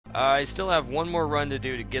I still have one more run to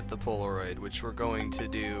do to get the Polaroid, which we're going to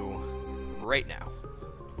do right now.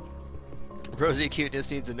 Rosy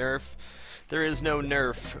cuteness needs a nerf. There is no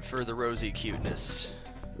nerf for the rosy cuteness.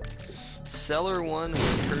 Cellar 1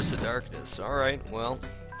 with Curse of Darkness. Alright, well.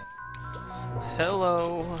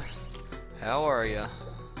 Hello. How are ya?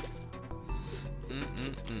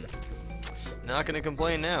 Not gonna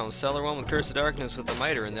complain now. Cellar 1 with Curse of Darkness with the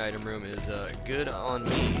miter in the item room is good on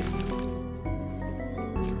me.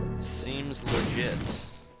 Seems legit.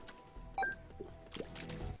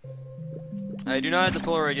 I do not have the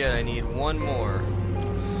Polaroid yet. I need one more.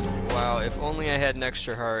 Wow, if only I had an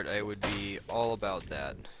extra heart, I would be all about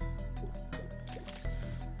that.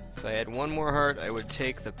 If I had one more heart, I would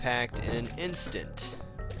take the pact in an instant.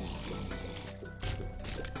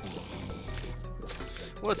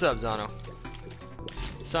 What's up, Zano?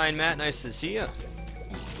 Sign Matt, nice to see ya.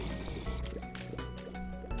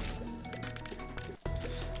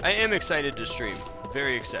 I am excited to stream.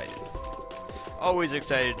 Very excited. Always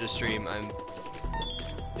excited to stream. I'm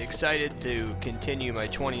excited to continue my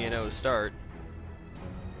 20-0 start.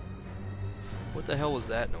 What the hell was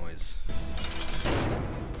that noise?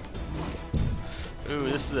 Ooh,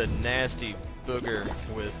 this is a nasty booger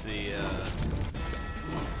with the,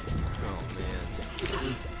 oh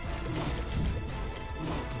man.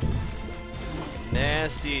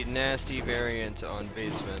 Nasty, nasty variant on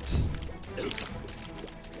basement.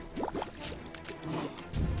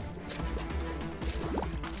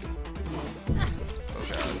 Oh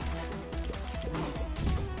god.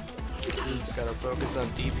 Just gotta focus on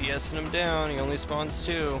DPSing him down. He only spawns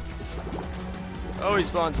 2. Oh, he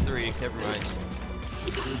spawns 3. Never mind.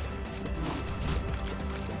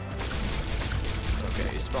 Okay,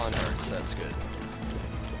 he spawned hearts. That's good.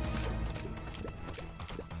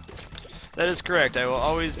 That is correct. I will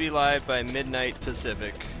always be live by midnight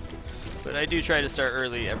Pacific. But I do try to start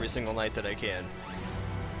early every single night that I can.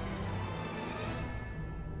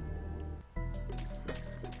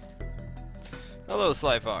 Hello,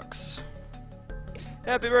 Sly Fox.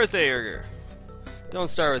 Happy birthday, Urger. Don't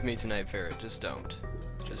start with me tonight, Ferret. Just don't.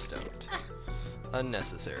 Just don't.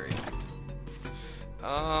 Unnecessary.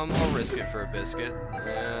 I'll risk it for a biscuit.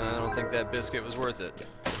 I don't think that biscuit was worth it.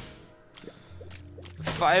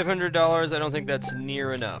 $500, I don't think that's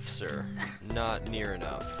near enough, sir. Not near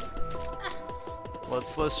enough.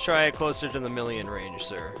 Let's try it closer to the million range,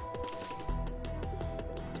 sir.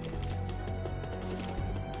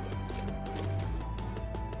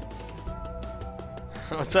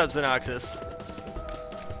 What's up, Xenoxis?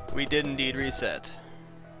 We did indeed reset.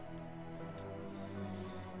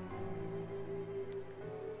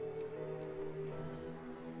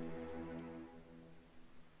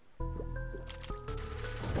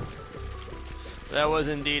 That was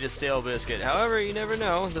indeed a stale biscuit. However, you never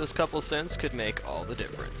know. Those couple cents could make all the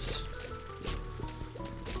difference.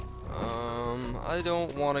 I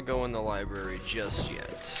don't want to go in the library just yet.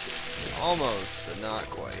 Almost, but not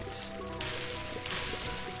quite.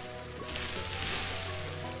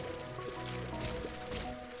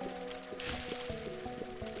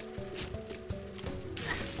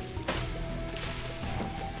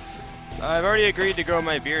 I've already agreed to grow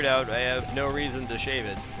my beard out. I have no reason to shave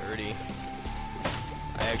it already.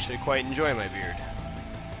 I actually quite enjoy my beard.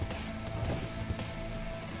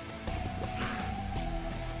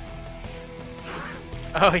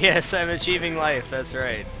 Oh yes, I'm achieving life, that's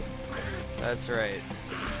right. That's right.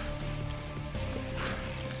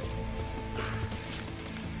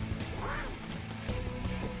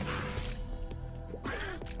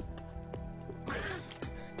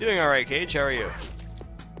 Doing alright, Cage, how are you?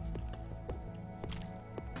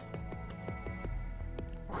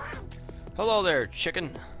 Hello there, chicken.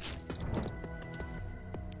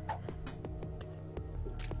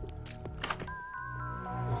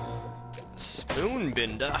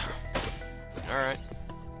 Spoonbinder. Alright.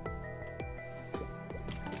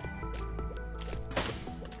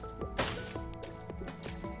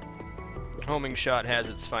 Homing shot has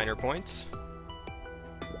its finer points.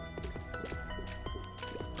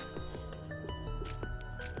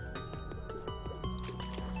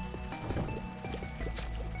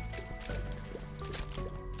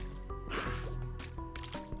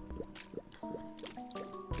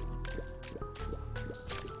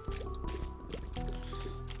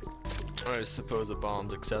 I suppose a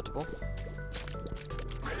bomb's acceptable.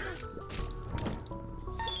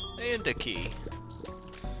 And a key.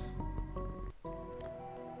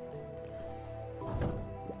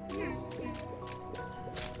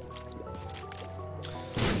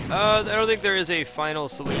 I don't think there is a final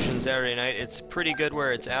solution Saturday night. It's pretty good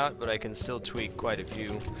where it's at, but I can still tweak quite a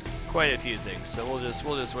few things. So we'll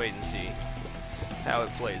just wait and see. how it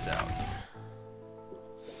plays out.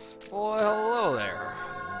 Well, hello there,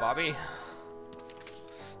 Bobby.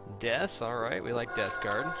 Death, alright, we like death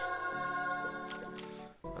card.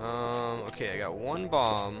 Okay, I got one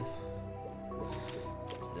bomb.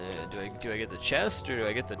 Do I get the chest, or do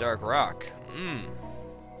I get the dark rock?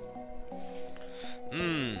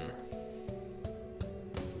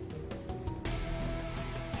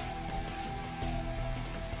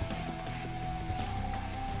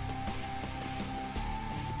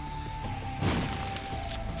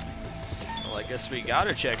 Well, I guess we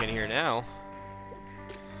gotta check in here now.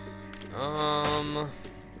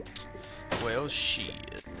 Well,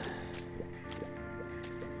 shit.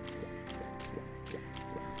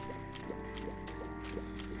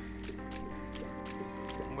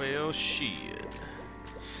 Well, shit.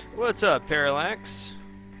 What's up, Parallax?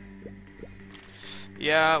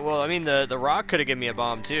 Yeah, well, I mean, the rock could have given me a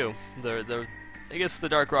bomb, too. I guess the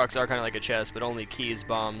dark rocks are kind of like a chest, but only keys,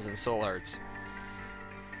 bombs, and soul hearts.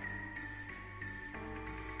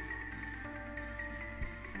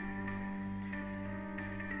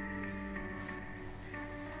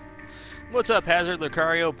 What's up, Hazard,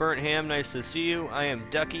 Lucario, Burnt Ham, nice to see you. I am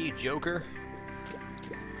Ducky, Joker.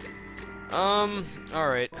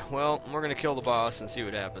 Alright, well, we're gonna kill the boss and see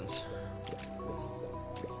what happens.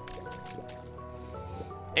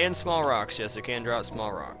 And small rocks, yes, it can drop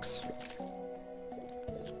small rocks.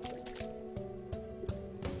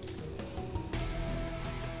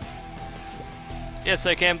 Yes,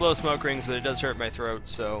 I can blow smoke rings, but it does hurt my throat,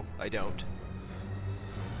 so I don't.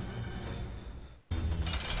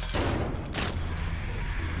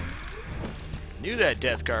 Knew that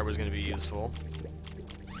death card was going to be useful.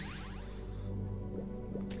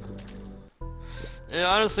 And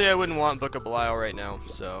honestly, I wouldn't want Book of Belial right now,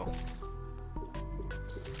 so...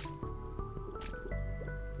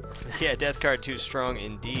 Yeah, death card too strong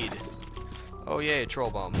indeed. Oh yay, troll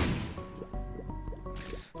bomb.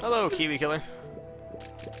 Hello, Kiwi Killer.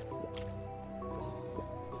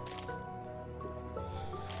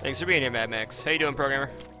 Thanks for being here, Mad Max. How you doing, programmer?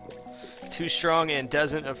 Too strong and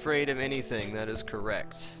doesn't afraid of anything. That is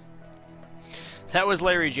correct. That was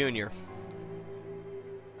Larry Jr.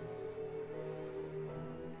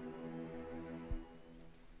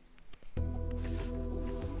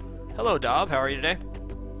 Hello, Dob. How are you today?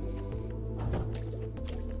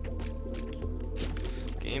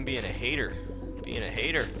 Game being a hater. Being a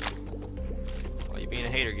hater. Why you being a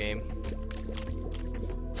hater, game?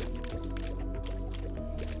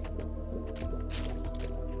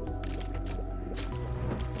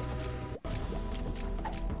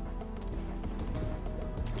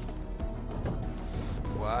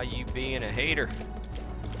 Why you being a hater?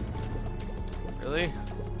 Really?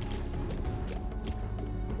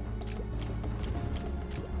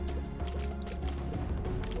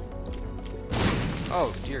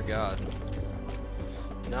 Oh, dear God.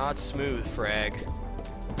 Not smooth, frag.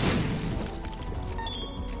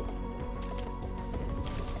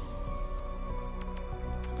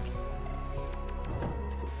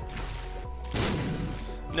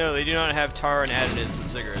 No, they do not have tar and additives in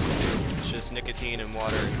cigarettes, dude. It's just nicotine and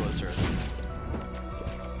water and glycerin.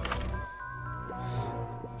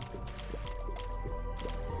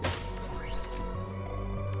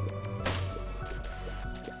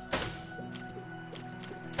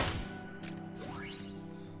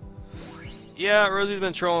 Yeah, Rosie's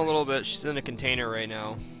been trolling a little bit. She's in a container right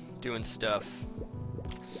now, doing stuff.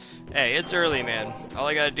 Hey, it's early, man. All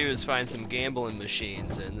I gotta do is find some gambling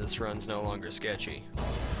machines, and this run's no longer sketchy.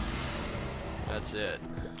 That's it.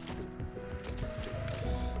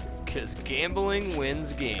 'Cause gambling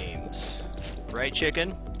wins games. Right,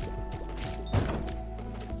 chicken?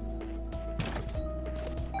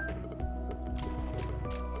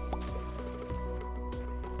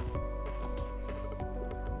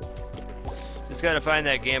 Just gotta find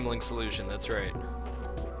that gambling solution, that's right.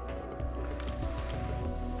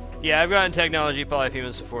 Yeah, I've gotten technology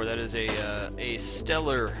polyphemus before. That is a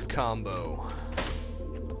stellar combo.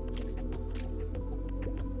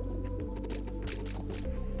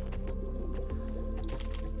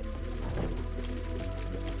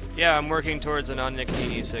 Yeah, I'm working towards a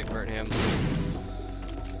non-nicotine e-cig, Burnt Ham.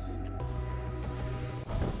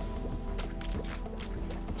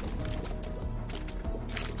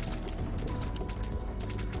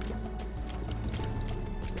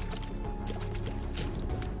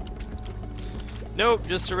 Nope,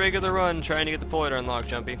 just a regular run, trying to get the Polaroid unlocked,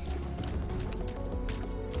 Jumpy.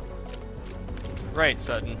 Right,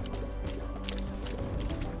 Sutton.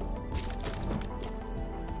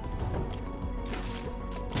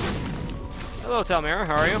 Hello, Talmera,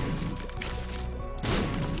 how are you?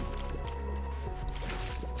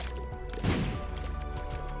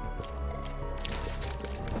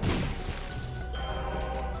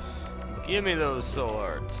 Give me those soul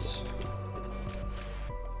hearts.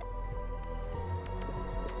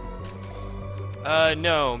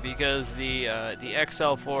 No, because the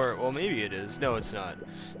XL floor, well maybe it is. No, it's not.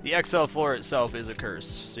 The XL floor itself is a curse,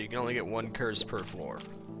 so you can only get one curse per floor.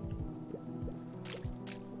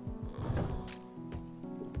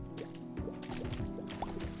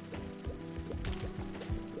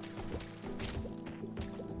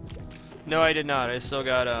 No, I did not. I still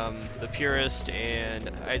got the Purist, and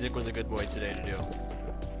Isaac was a good boy today to do.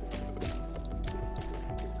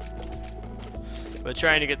 But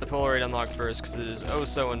trying to get the Polaroid unlocked first, because it is oh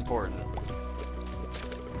so important.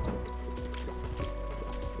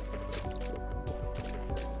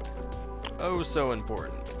 Oh so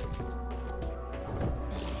important.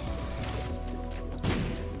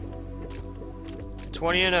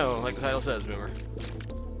 "20-0, like the title says, Boomer.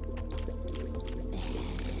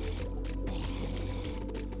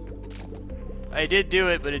 I did do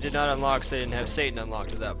it, but it did not unlock, so I didn't have Satan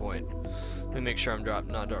unlocked at that point. Let me make sure I'm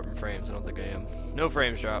not dropping frames. I don't think I am. No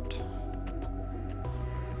frames dropped.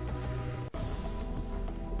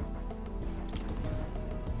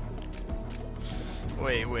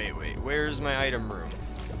 Wait. Where's my item room?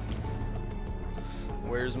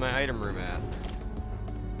 Where's my item room at?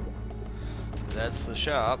 That's the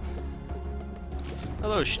shop.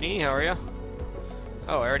 Hello, Schnee. How are ya?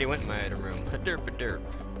 Oh, I already went in my item room. Derp.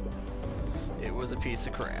 It was a piece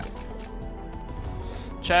of crap.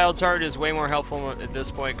 Child's Heart is way more helpful at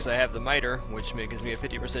this point because I have the Miter, which gives me a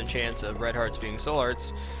 50% chance of red hearts being soul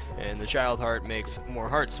hearts, and the Child Heart makes more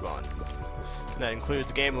hearts spawn. And that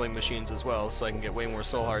includes gambling machines as well, so I can get way more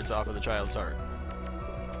soul hearts off of the Child's Heart.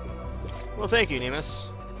 Well, thank you, Nemus.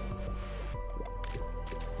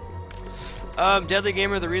 Deadly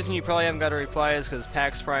Gamer, the reason you probably haven't got a reply is because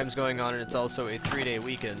PAX Prime's going on and it's also a 3-day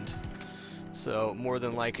weekend. So, more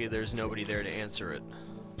than likely there's nobody there to answer it.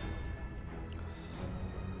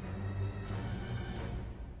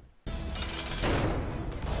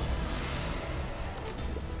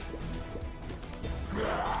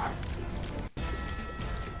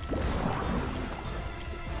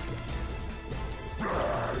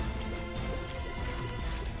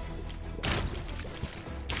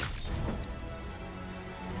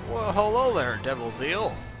 Well, hello there, Devil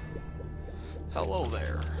Deal. Hello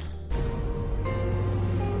there.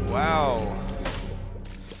 Wow.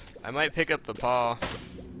 I might pick up the Paw.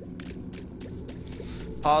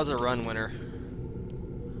 Paw's a run winner.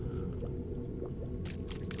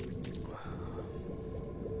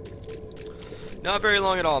 Not very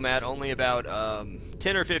long at all, Matt. Only about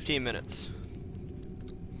 10 or 15 minutes.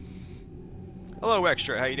 Hello,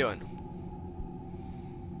 Extra. How you doing?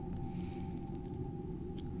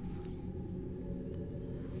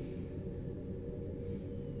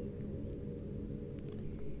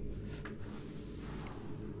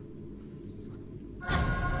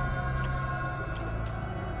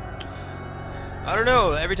 I don't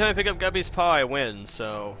know, every time I pick up Guppy's Paw I win,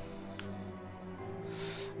 so...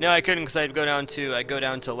 No, I couldn't because I'd go down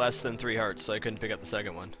to less than 3 hearts, so I couldn't pick up the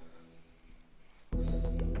second one.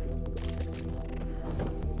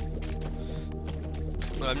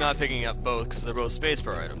 But I'm not picking up both because they're both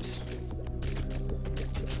spacebar items.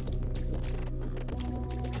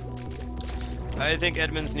 I think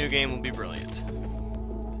Edmund's new game will be brilliant.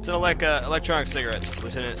 It's an electronic cigarette,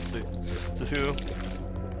 Lieutenant Sufu.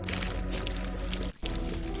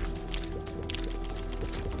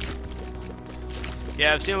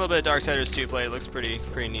 Yeah, I've seen a little bit of Darksiders 2 play. It looks pretty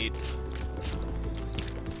neat.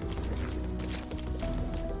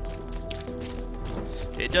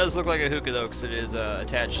 It does look like a hookah though, because it is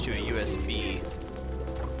attached to a USB.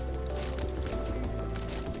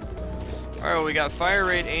 Alright, well, we got fire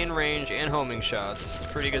rate, aim range, and homing shots. It's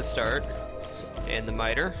a pretty good start. And the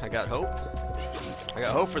Miter. I got hope. I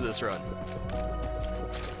got hope for this run.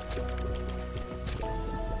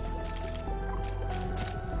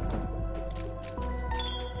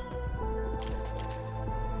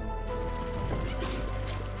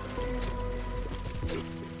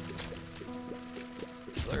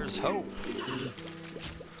 There's hope.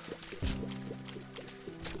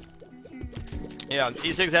 Yeah,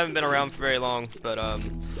 these things haven't been around for very long, but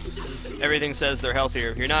everything says they're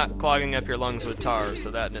healthier. You're not clogging up your lungs with tar,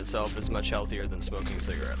 so that in itself is much healthier than smoking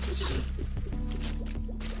cigarettes.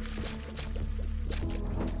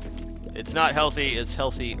 It's not healthy, it's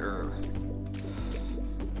healthier.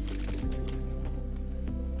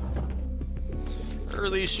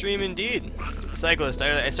 Early stream indeed. Cyclist,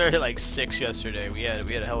 I started at like 6 yesterday. We had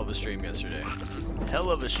a hell of a stream yesterday. Hell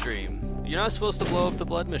of a stream. You're not supposed to blow up the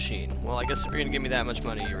blood machine. Well, I guess if you're gonna give me that much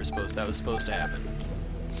money, that was supposed to happen.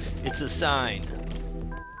 It's a sign.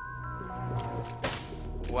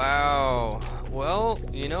 Wow. Well,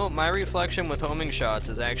 you know, my reflection with homing shots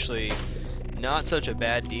is actually not such a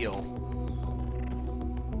bad deal.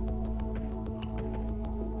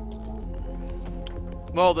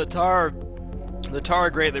 Well, the tar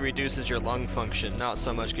greatly reduces your lung function, not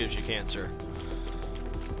so much gives you cancer.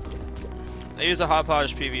 I use a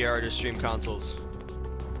Hauppauge PVR to stream consoles.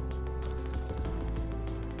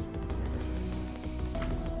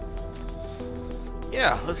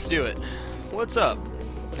 Yeah, let's do it. What's up?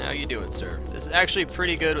 How you doing, sir? This is actually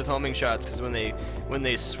pretty good with homing shots because when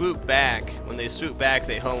they swoop back,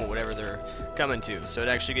 they home whatever they're coming to. So it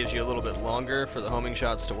actually gives you a little bit longer for the homing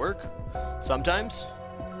shots to work. Sometimes.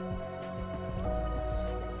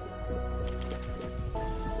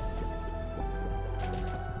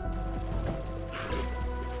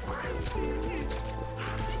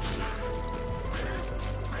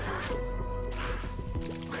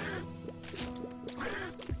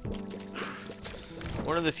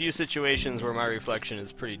 One of the few situations where my reflection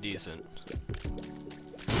is pretty decent.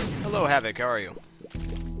 Hello, Havoc, how are you?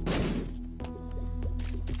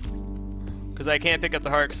 Because I can't pick up the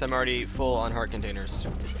heart because I'm already full on heart containers.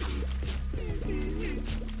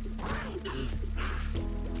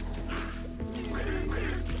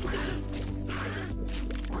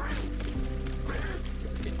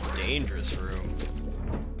 Dangerous room.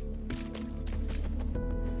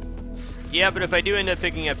 Yeah, but if I do end up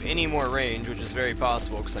picking up any more range, which is very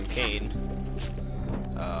possible because I'm Cain,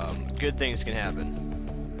 good things can happen.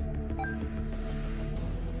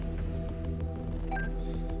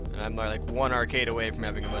 And I'm like one arcade away from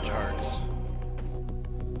having a bunch of hearts.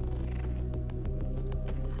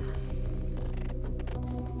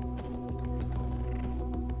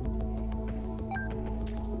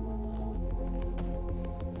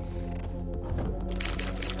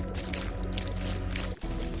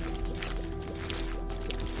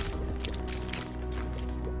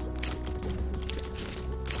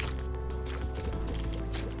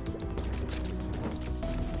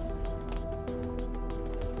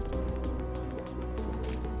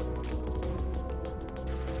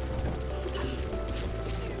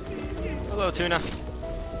 Hello, Tuna.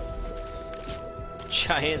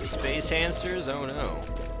 Giant space hamsters? Oh no.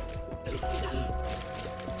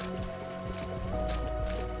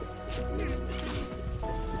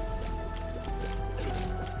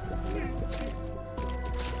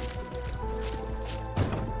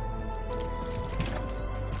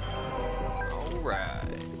 Alright.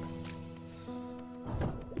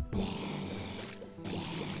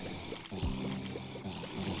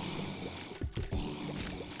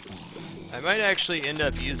 I might actually end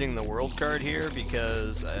up using the world card here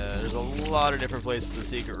because there's a lot of different places the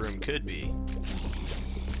secret room could be.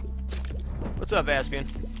 What's up, Aspian?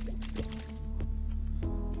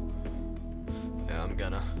 Yeah, I'm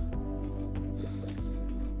gonna.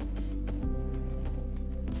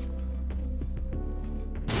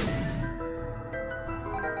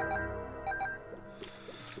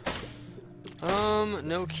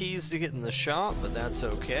 No keys to get in the shop, but that's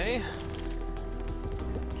okay.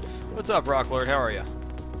 What's up, Rocklord? How are you?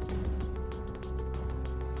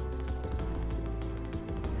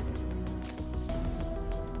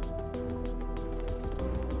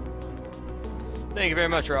 Thank you very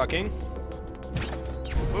much, Rocking.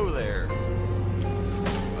 Whoa there.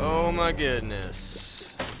 Oh my goodness.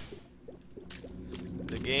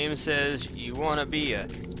 The game says you want to be a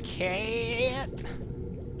cat.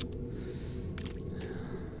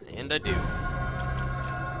 And I do.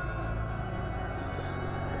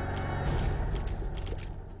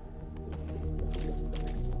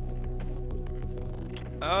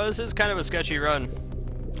 Oh, this is kind of a sketchy run.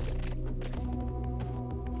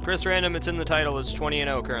 Chris Random, it's in the title, it's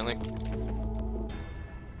 20-0 currently.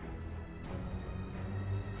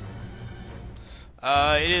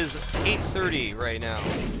 It is 8:30 right now.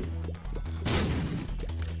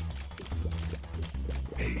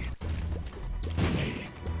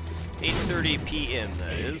 8:30 p.m.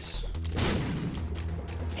 that is.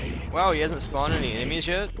 Wow, he hasn't spawned any enemies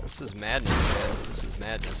yet? This is madness, man. This is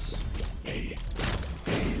madness.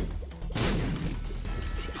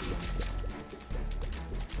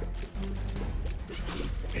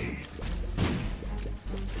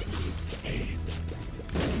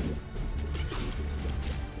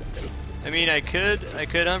 I mean, I could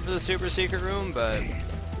hunt for the super secret room, but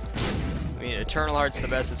I mean, Eternal Heart's the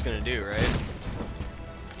best it's gonna do, right?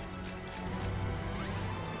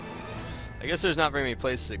 I guess there's not very many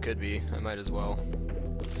places it could be. I might as well,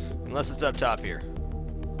 unless it's up top here.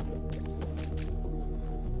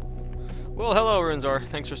 Well, hello, Runzor.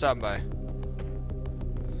 Thanks for stopping by.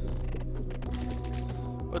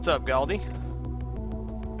 What's up, Galdi?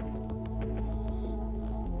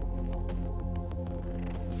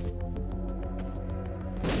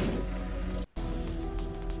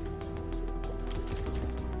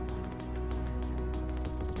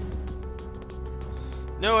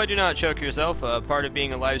 No, I do not. Choke yourself. Part of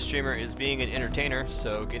being a live streamer is being an entertainer,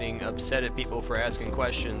 so getting upset at people for asking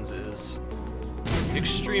questions is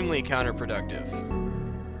extremely counterproductive.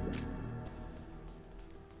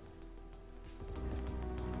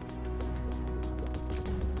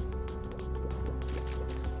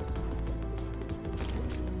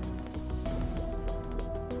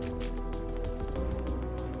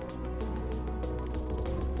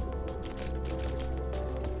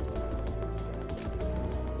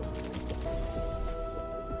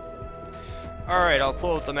 Alright, I'll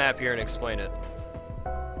pull up the map here and explain it.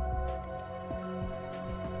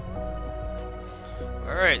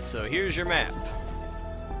 Alright, so here's your map.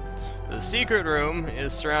 The secret room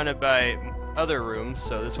is surrounded by other rooms,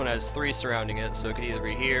 so this one has 3 surrounding it, so it could either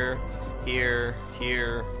be here, here,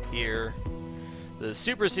 here, here. The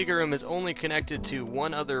super secret room is only connected to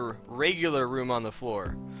one other regular room on the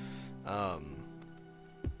floor.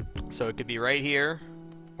 So it could be right here,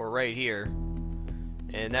 or right here.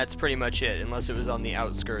 And that's pretty much it, unless it was on the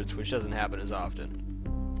outskirts, which doesn't happen as often.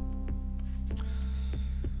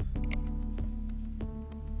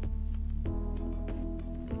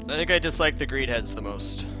 I think I dislike the greed heads the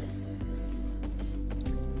most.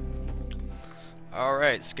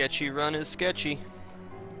 Alright, sketchy run is sketchy.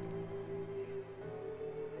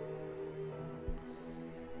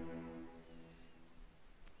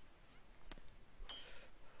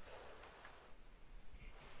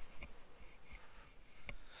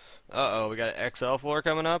 Uh-oh, we got an XL floor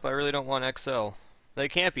coming up? I really don't want XL. They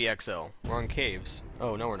can't be XL. We're on caves.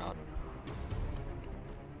 Oh, no we're not.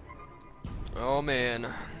 Oh, man.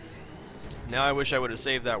 Now I wish I would have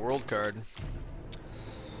saved that world card.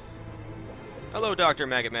 Hello, Dr.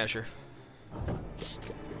 Maggot Masher.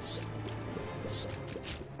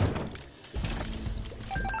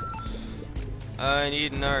 I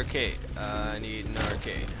need an arcade. I need an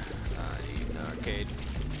arcade. I need an arcade.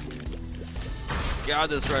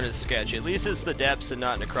 God, this run is sketchy. At least it's the depths and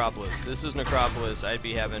not Necropolis. This is Necropolis, I'd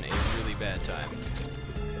be having a really bad time.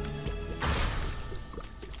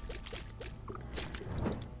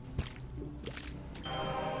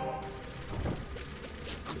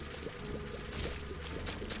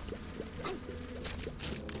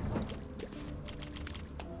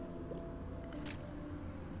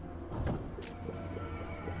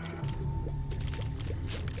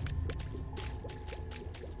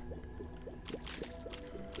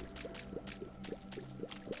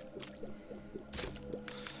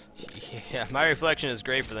 Yeah, my reflection is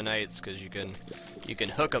great for the knights because you can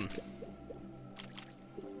hook them.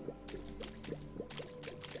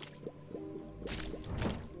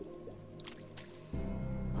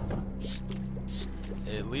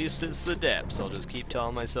 At least it's the depths. I'll just keep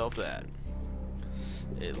telling myself that.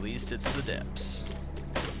 At least it's the depths.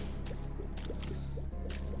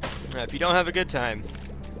 Now, if you don't have a good time,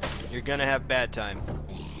 you're gonna have bad time.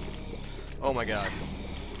 Oh my god.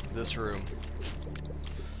 This room.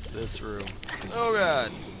 This room. Oh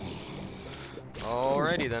god.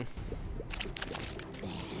 Alrighty then.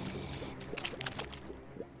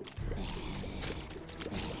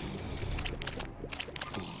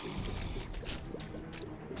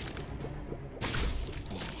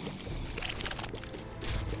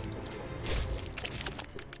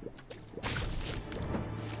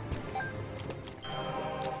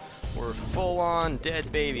 We're full on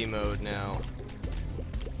dead baby mode now.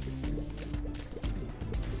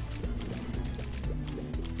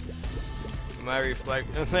 My reflect.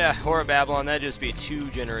 Yeah, Horror Babylon, that'd just be too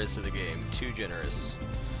generous of the game. Too generous.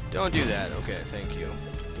 Don't do that. Okay, thank you.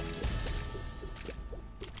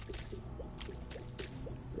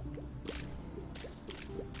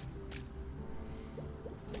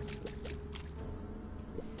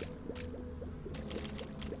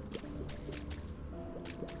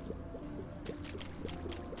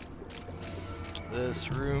 This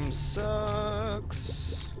room sucks.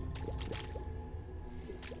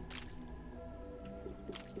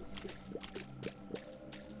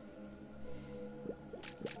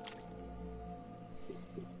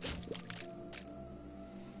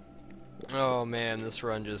 Oh man, this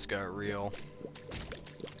run just got real.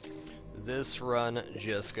 This run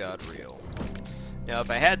just got real. Now, if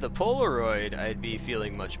I had the Polaroid, I'd be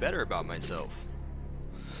feeling much better about myself.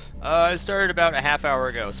 I started about a half hour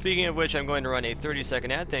ago. Speaking of which, I'm going to run a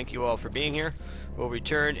 30-second ad. Thank you all for being here. We'll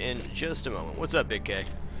return in just a moment. What's up, Big K?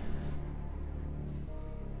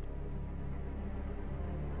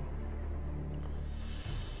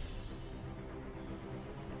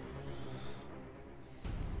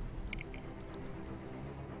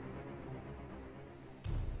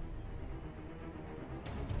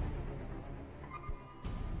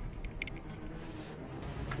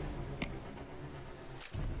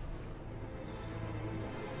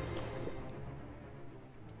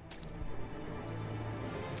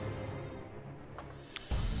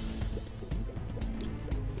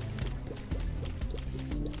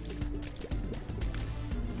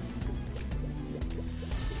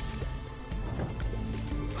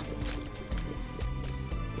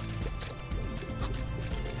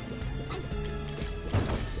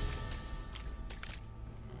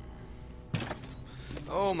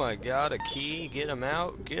 Oh my god, a key. Get him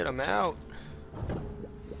out. Get him out.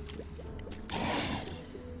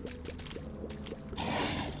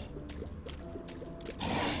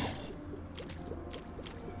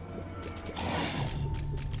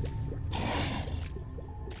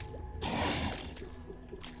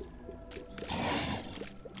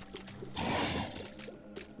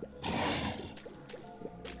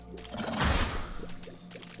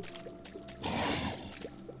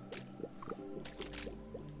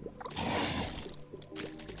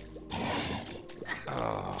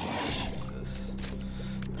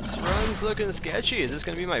 Looking sketchy. Is this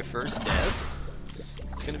gonna be my first death?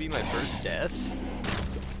 It's gonna be my first death.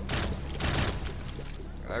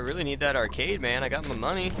 I really need that arcade, man. I got my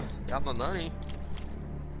money. Got my money.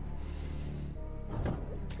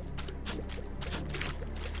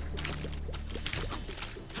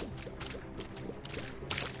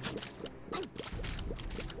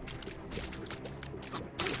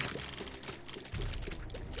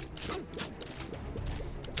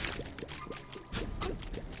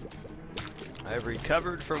 I've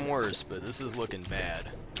recovered from worse, but this is looking bad.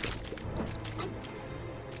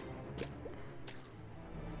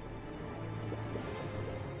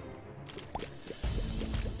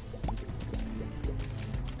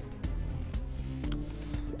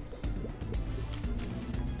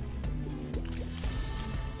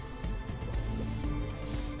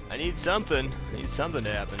 I need something. I need something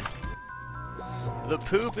to happen. The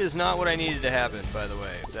poop is not what I needed to happen, by the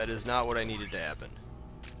way. That is not what I needed to happen.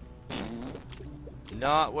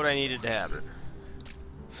 Not what I needed to happen.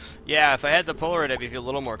 Yeah, if I had the Polaroid, I'd be a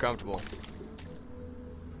little more comfortable.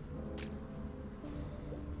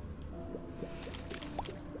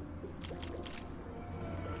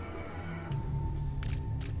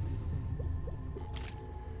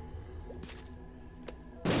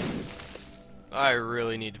 I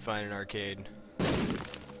really need to find an arcade.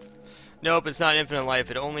 Nope, it's not infinite life.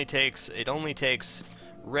 It only takes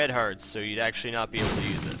red hearts, so you'd actually not be able to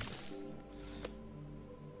use it.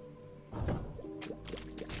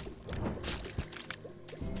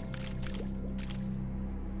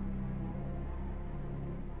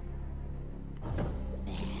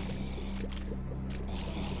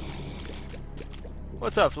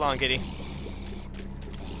 What's up, Flan Kitty?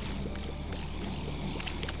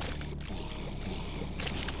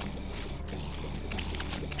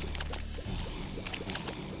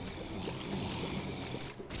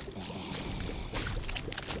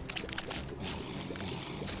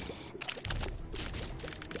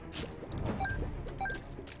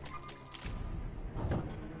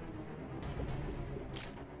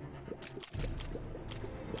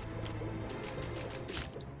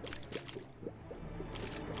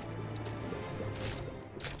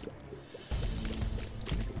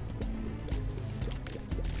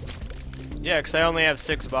 Yeah, because I only have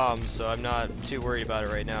 6 bombs, so I'm not too worried about it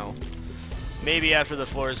right now. Maybe after the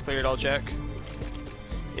floor is cleared, I'll check.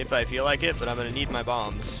 If I feel like it, but I'm going to need my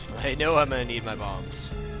bombs. I know I'm going to need my bombs.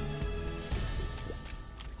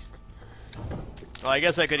 Well, I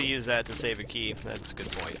guess I could have used that to save a key. That's a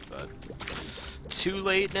good point, but... too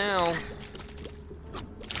late now.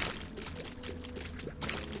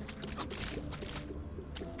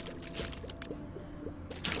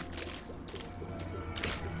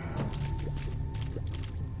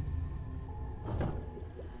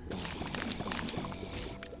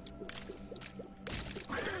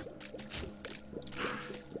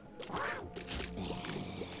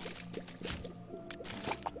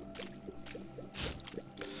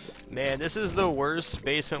 Man, this is the worst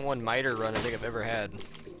Basement 1 miter run I think I've ever had.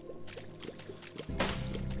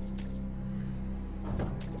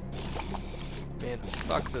 Man,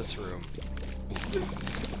 fuck this room.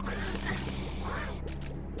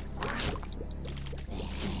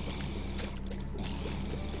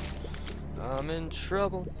 I'm in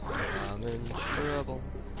trouble. I'm in trouble.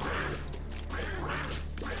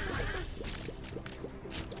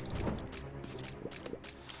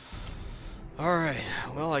 Alright,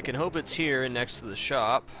 well, I can hope it's here next to the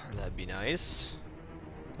shop. That'd be nice.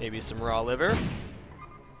 Maybe some raw liver.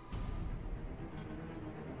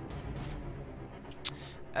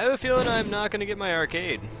 I have a feeling I'm not going to get my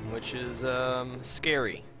arcade, which is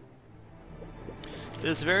scary.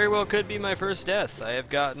 This very well could be my first death. I have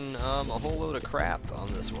gotten a whole load of crap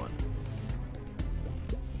on this one.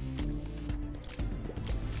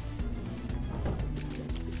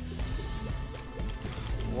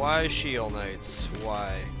 Why Shield Knights?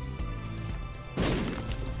 Why?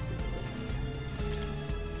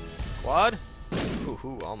 Quad?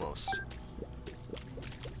 Hoo-hoo, almost.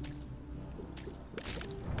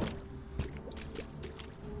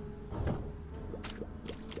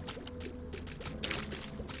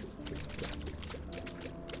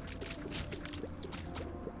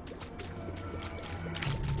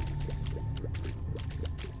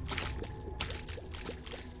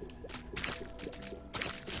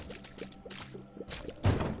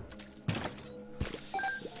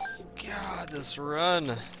 God, this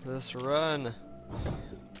run.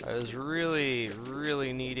 I was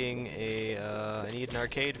really needing a, I need an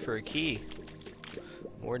arcade for a key.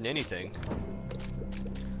 More than anything.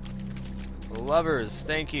 Lovers,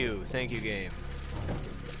 thank you game.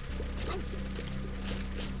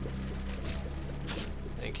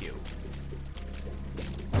 Thank you.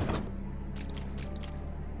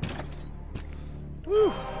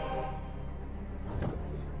 Woo!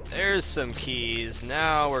 There's some keys.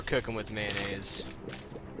 Now we're cooking with mayonnaise.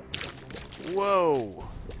 Whoa!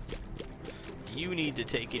 You need to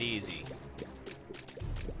take it easy.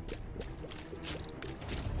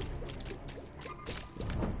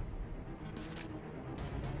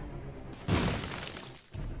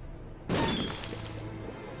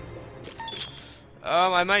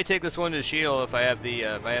 I might take this one to shield if I have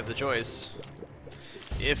the choice.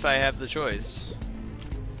 If I have the choice.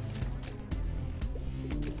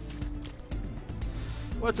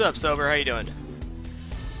 What's up, Sober? How you doing?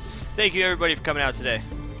 Thank you everybody for coming out today.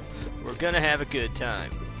 We're gonna have a good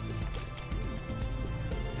time.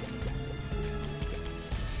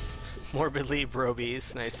 Morbidly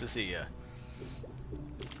Brobies, nice to see ya.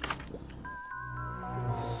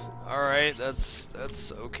 Alright,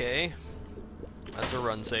 that's okay. That's a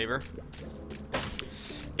run saver.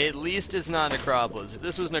 At least it's not Necropolis. If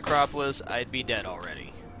this was Necropolis, I'd be dead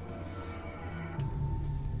already.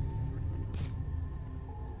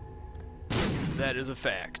 That is a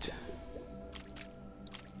fact.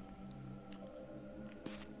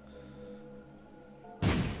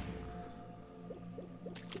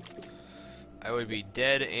 I would be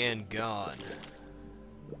dead and gone.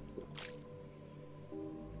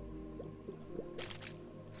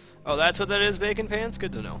 Oh, that's what that is, Bacon Pants?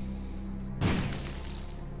 Good to know.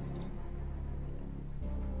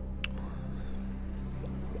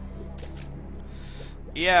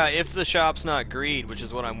 Yeah, if the shop's not greed, which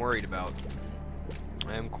is what I'm worried about.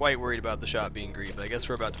 I am quite worried about the shop being greed, but I guess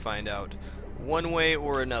we're about to find out one way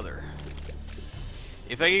or another.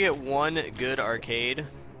 If I could get one good arcade,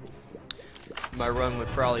 my run would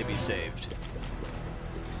probably be saved.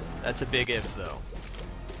 That's a big if, though.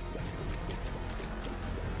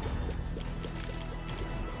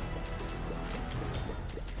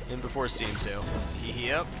 In before Steam sale.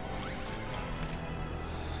 Yep.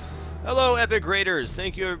 Hello, Epic Raiders.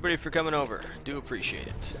 Thank you, everybody, for coming over. Do appreciate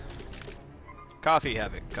it. Coffee,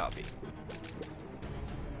 Havoc. Coffee.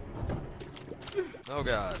 Oh,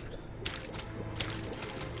 God.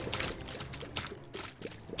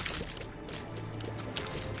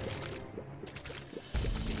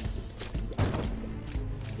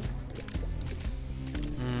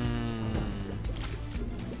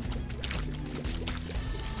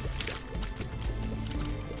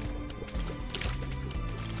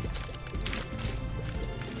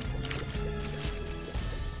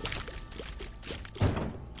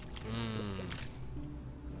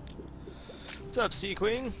 What's up, Sea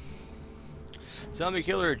Queen? Zombie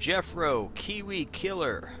Killer, Jeffro, Kiwi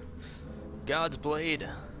Killer, God's Blade,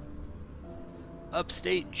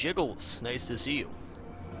 Upstate Jiggles, nice to see you.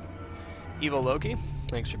 Evil Loki,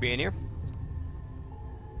 thanks for being here.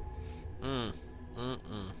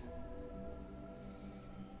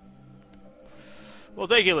 Well,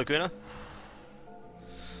 thank you, Lacuna.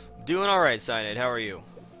 Doing alright, Cyanide, how are you?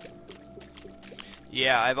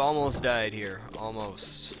 Yeah, I've almost died here.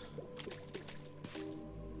 Almost.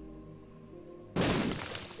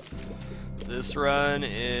 This run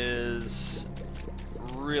is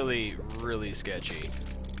really sketchy.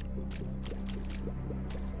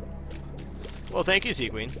 Well, thank you, Sea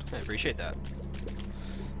Queen. I appreciate that.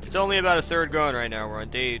 It's only about a third going right now. We're on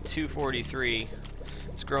day 243.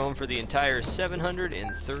 It's grown for the entire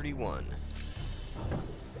 731.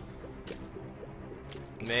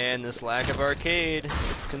 Man, this lack of arcade,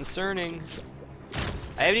 it's concerning.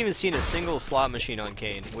 I haven't even seen a single slot machine on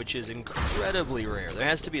Cain, which is incredibly rare. There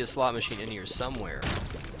has to be a slot machine in here somewhere.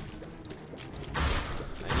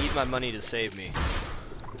 I need my money to save me.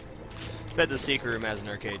 Bet the secret room has an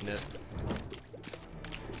arcade in it.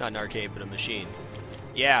 Not an arcade, but a machine.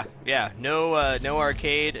 Yeah. No, no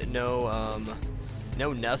arcade, no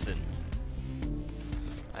nothing.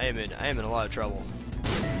 I am in a lot of trouble.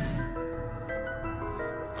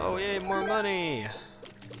 Oh yay, more money!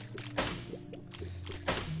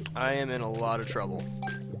 I am in a lot of trouble.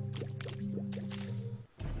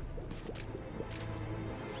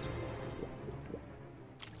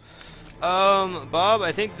 Bob,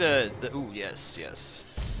 I think ooh, yes.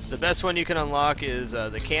 The best one you can unlock is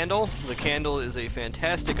the candle. The candle is a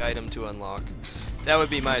fantastic item to unlock. That would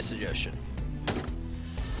be my suggestion.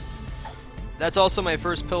 That's also my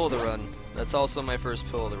first pill of the run.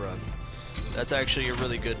 That's actually a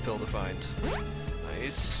really good pill to find.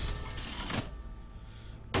 Nice.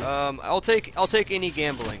 I'll take any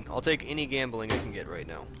gambling. I'll take any gambling I can get right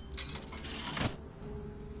now.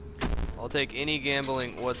 I'll take any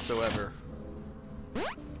gambling whatsoever.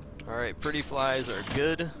 Alright, pretty flies are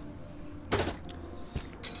good.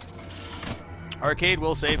 Arcade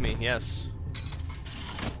will save me, yes.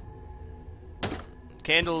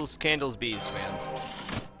 Candles beast, man.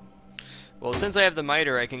 Well, since I have the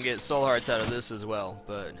miter, I can get soul hearts out of this as well,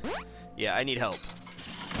 but yeah, I need help.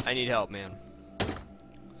 I need help, man.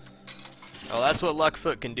 Oh, that's what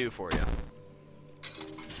Luckfoot can do for you.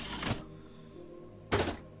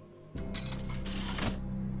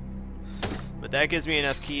 But that gives me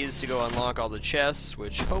enough keys to go unlock all the chests,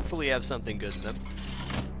 which hopefully have something good in them.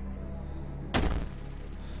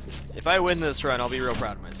 If I win this run, I'll be real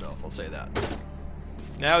proud of myself, I'll say that.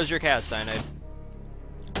 Now is your cast, Cyanide.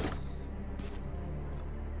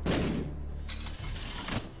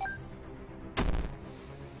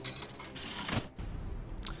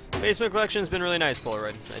 Basement collection's been really nice,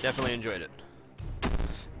 Polaroid. I definitely enjoyed it.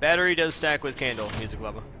 Battery does stack with candle, Music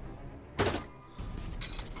Lover.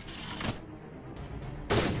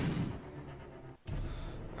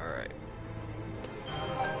 Alright.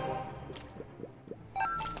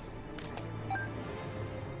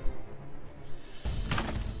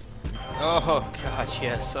 Oh, God,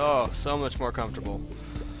 yes. Oh, so much more comfortable.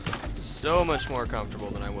 So much more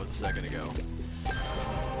comfortable than I was a second ago.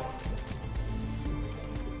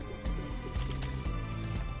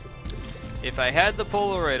 If I had the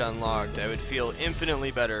Polaroid unlocked, I would feel infinitely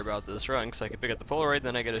better about this run, because I could pick up the Polaroid,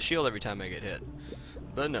 then I get a shield every time I get hit.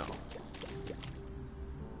 But no.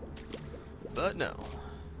 But no.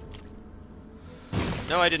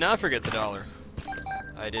 No, I did not forget the dollar.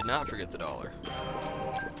 I did not forget the dollar.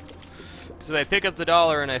 Because if I pick up the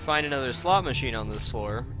dollar and I find another slot machine on this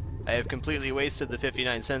floor, I have completely wasted the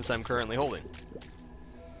 59 cents I'm currently holding.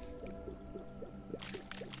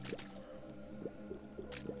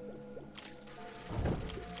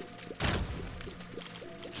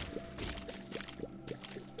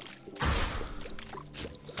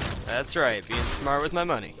 That's right, being smart with my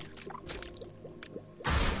money.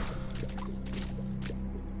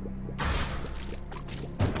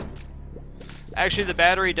 Actually, the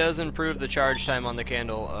battery does improve the charge time on the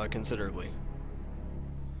candle considerably.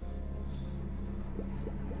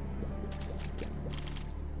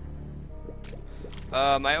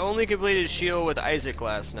 I only completed Shield with Isaac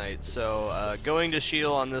last night, so going to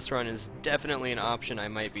Shield on this run is definitely an option I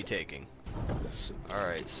might be taking.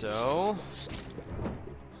 Alright, so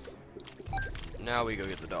now we go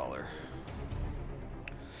get the dollar.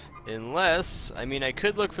 Unless, I mean, I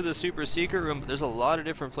could look for the super secret room, but there's a lot of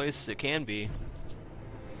different places it can be.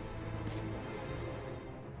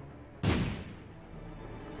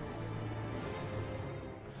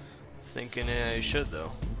 Thinking I should,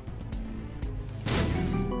 though.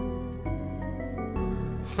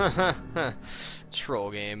 Troll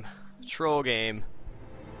game. Troll game.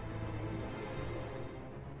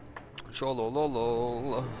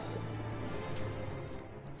 Trollololol.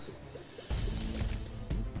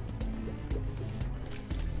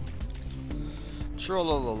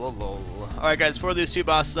 Alright guys, for these two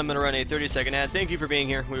bosses I'm going to run a 30-second ad. Thank you for being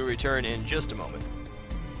here. We will return in just a moment.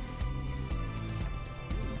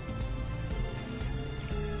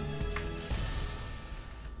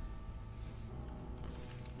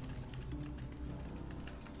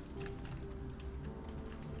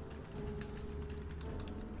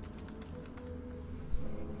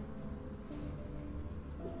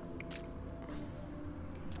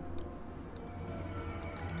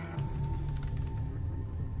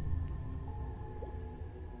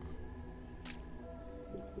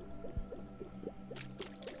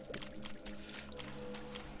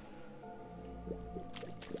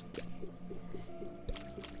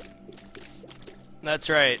 That's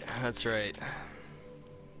right, that's right.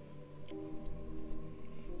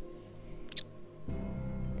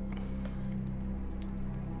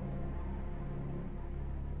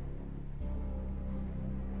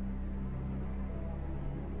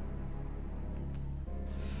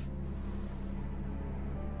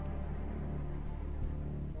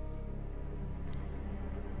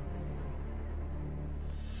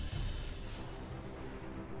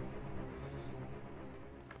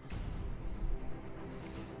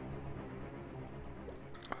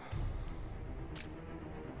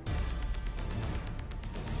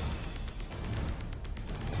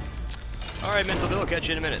 Alright, Mental Bill, catch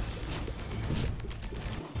you in a minute.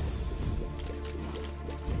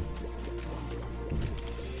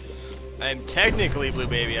 I'm technically Blue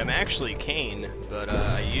Baby. I'm actually Cain, but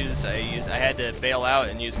I had to bail out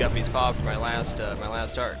and use Guppy's Paw for my last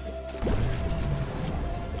art.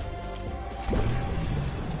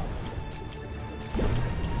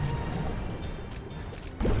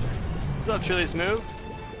 What's up, Truly Smooth?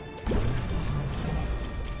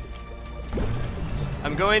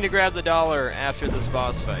 I'm going to grab the dollar after this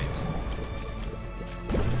boss fight.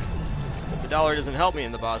 The dollar doesn't help me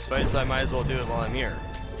in the boss fight, so I might as well do it while I'm here.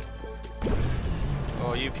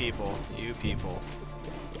 Oh, you people. You people.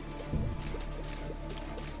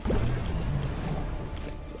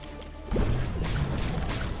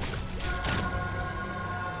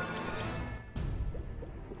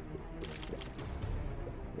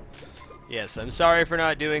 Yes, I'm sorry for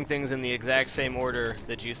not doing things in the exact same order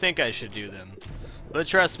that you think I should do them. But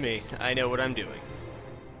trust me, I know what I'm doing.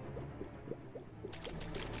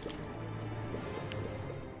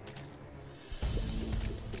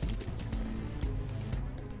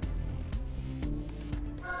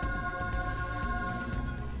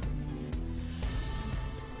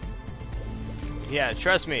 Yeah,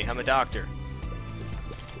 trust me, I'm a doctor.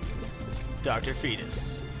 Dr.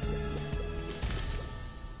 Fetus.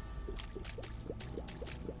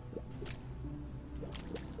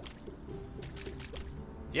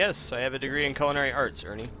 Yes, I have a degree in culinary arts,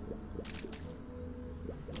 Ernie.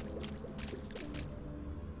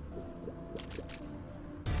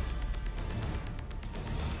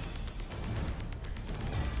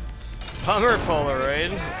 Bummer Polaroid.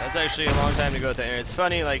 That's actually a long time to go with it. And it's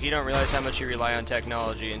funny, like, you don't realize how much you rely on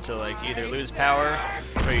technology until, like, you either lose power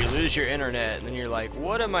or you lose your internet, and then you're like,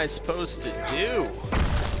 what am I supposed to do?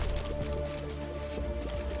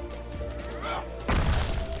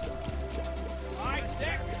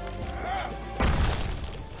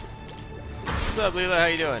 What's up, Leela? How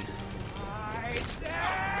you doing?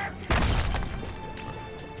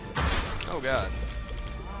 Oh God.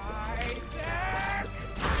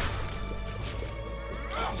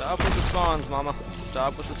 Stop with the spawns, mama.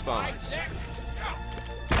 Stop with the spawns.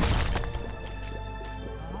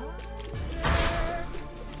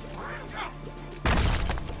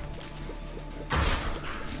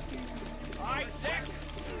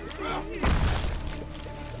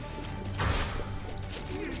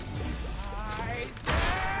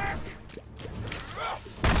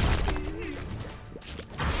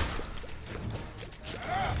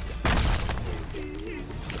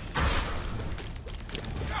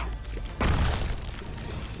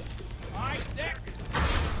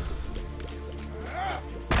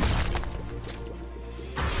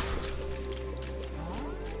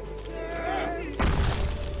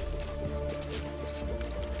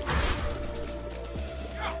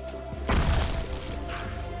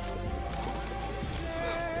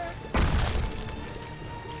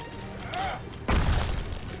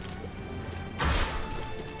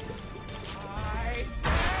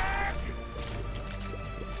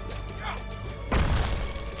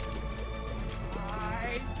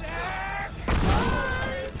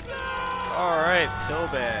 Alright, pill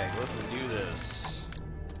bag. Let's do this.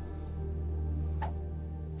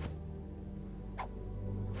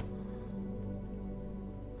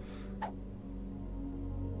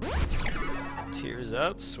 Tears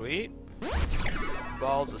up, sweet.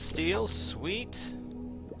 Balls of steel, sweet.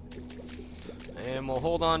 And we'll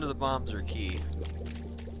hold on to the bombs or key.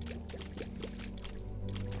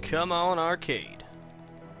 Come on, arcade.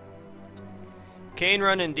 Cain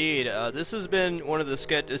run indeed. This has been the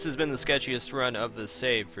sketchiest run of the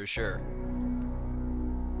save for sure.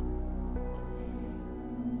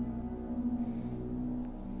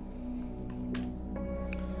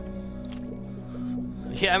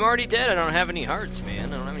 Yeah, I'm already dead. I don't have any hearts,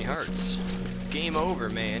 man. I don't have any hearts. Game over,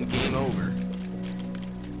 man. Game over.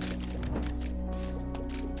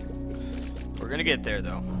 We're gonna get there,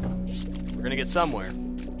 though. We're gonna get somewhere.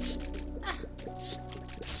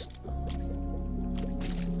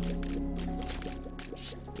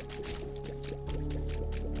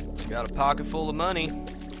 Got a pocket full of money.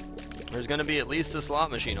 There's gonna be at least a slot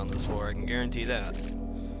machine on this floor, I can guarantee that.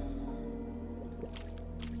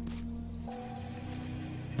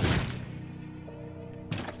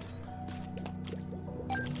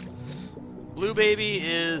 Blue Baby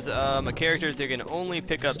is a character that can only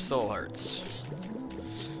pick up soul hearts.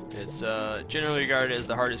 It's generally regarded as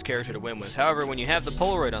the hardest character to win with. However, when you have the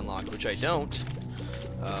Polaroid unlocked, which I don't,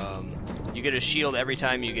 you get a shield every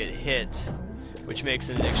time you get hit, which makes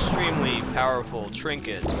it an extremely powerful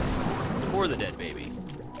trinket for the dead baby.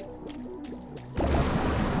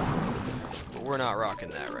 But we're not rocking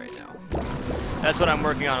that right now. That's what I'm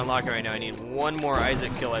working on unlocking right now. I need one more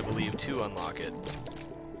Isaac kill, I believe, to unlock it.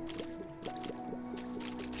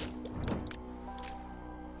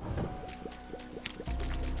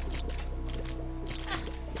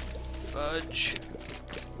 fudge.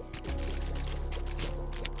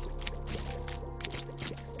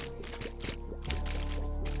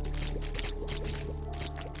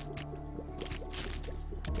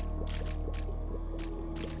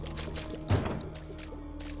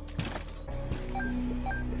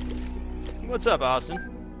 What's up, Austin?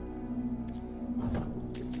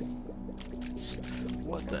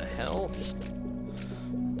 What the hell?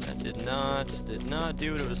 That did not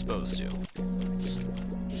do what it was supposed to.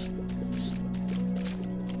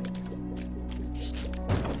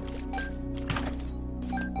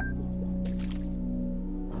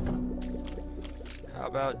 How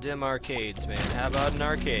about dim arcades, man? How about an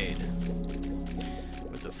arcade?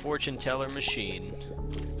 With a fortune teller machine.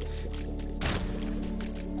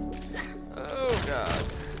 Oh god.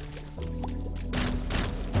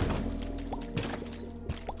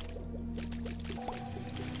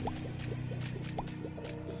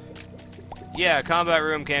 Yeah, combat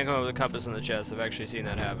room can come up with a compass in the chest. I've actually seen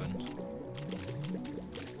that happen.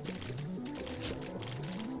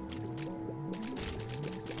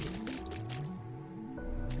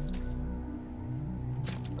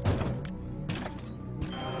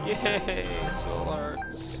 Yay, soul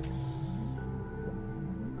hearts.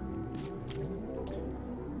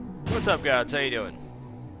 What's up, gods? How you doing?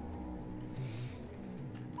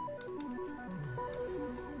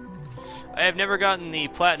 I have never gotten the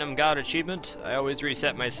Platinum God achievement. I always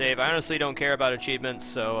reset my save. I honestly don't care about achievements,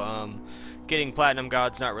 so getting Platinum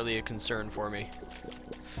God's not really a concern for me.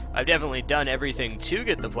 I've definitely done everything to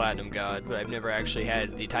get the Platinum God, but I've never actually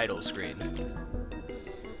had the title screen.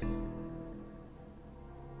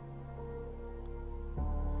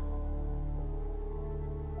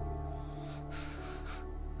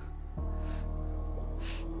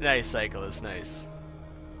 Nice, Cyclist, nice.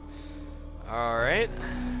 Alright.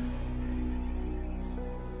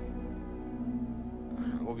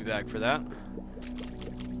 We'll be back for that.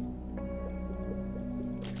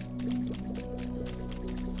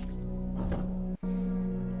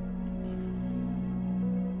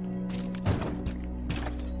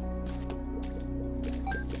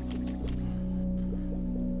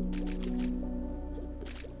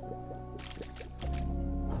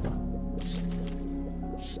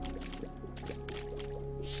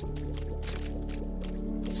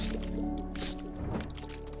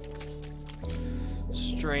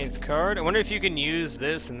 Strength card. I wonder if you can use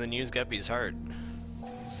this and then use Guppy's heart.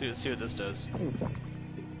 Let's see what this does.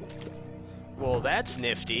 Well, that's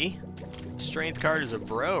nifty. Strength card is a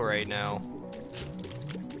bro right now.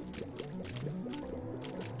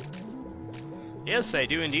 Yes, I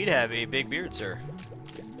do indeed have a big beard, sir.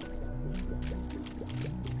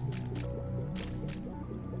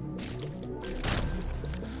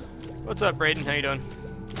 What's up, Brayden? How you doing?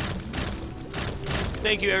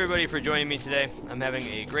 Thank you, everybody, for joining me today. I'm having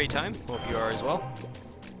a great time. Hope you are as well.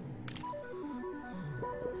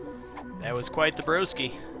 That was quite the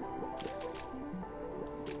broski.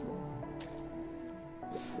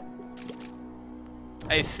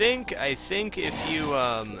 I think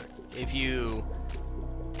if you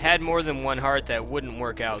had more than one heart, that wouldn't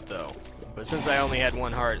work out, though. But since I only had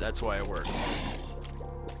one heart, that's why it worked.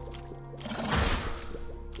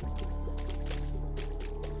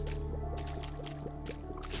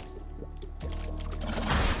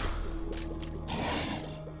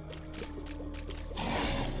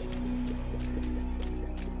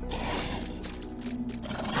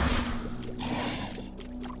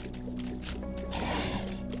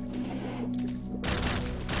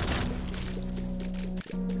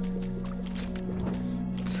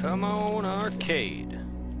 Come on, arcade.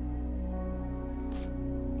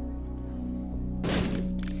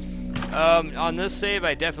 On this save,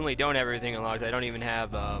 I definitely don't have everything unlocked. I don't even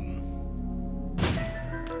have, ooh,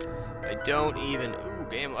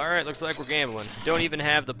 game. Alright, looks like we're gambling. Don't even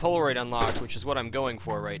have the Polaroid unlocked, which is what I'm going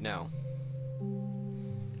for right now.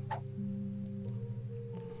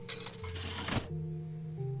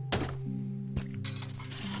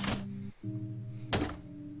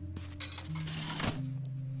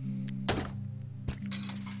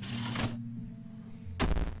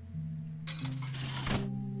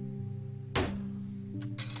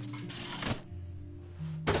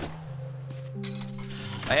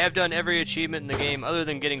 I have done every achievement in the game other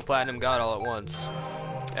than getting Platinum God all at once,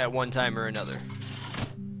 at one time or another.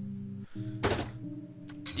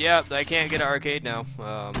 Yeah, I can't get arcade now.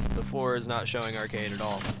 The floor is not showing arcade at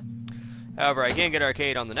all. However, I can get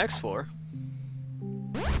arcade on the next floor.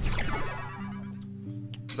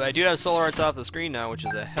 But I do have soul hearts off the screen now, which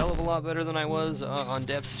is a hell of a lot better than I was on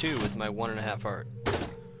Depths 2 with my 1.5 heart.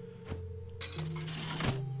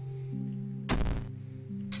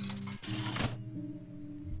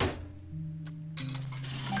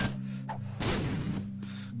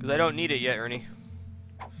 Because I don't need it yet, Ernie.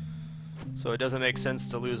 So it doesn't make sense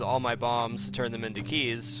to lose all my bombs to turn them into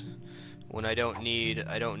keys when I don't need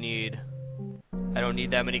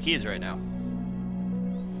that many keys right now.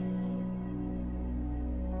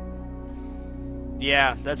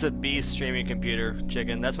 Yeah, that's a beast streaming computer,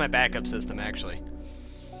 chicken. That's my backup system, actually.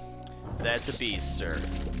 That's a beast, sir.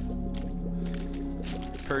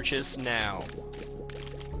 Purchase now.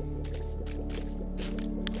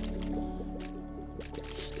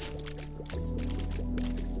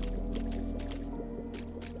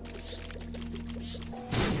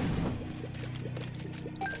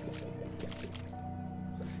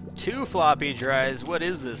 Two floppy drives? What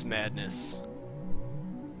is this madness?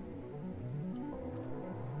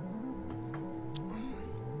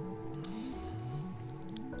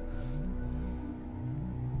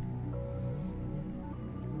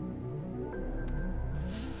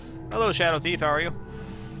 Hello, Shadow Thief, how are you?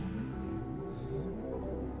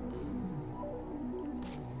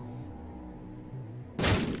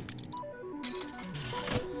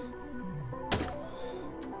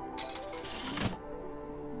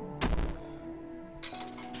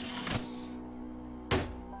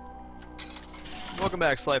 Welcome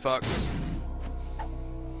back, Slyfox.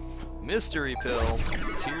 Mystery pill.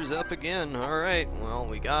 Tears up again. Alright, well,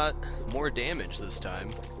 we got more damage this time.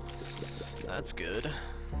 That's good.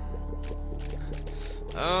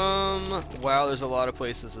 Wow, there's a lot of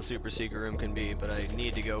places the super secret room can be, but I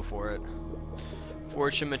need to go for it.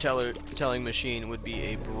 Fortune telling machine would be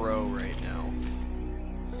a bro right now.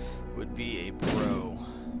 Would be a bro.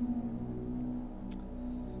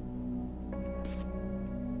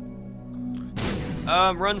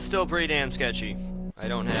 Run's still pretty damn sketchy. I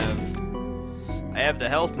have the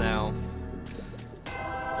health now,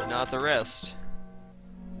 but not the rest.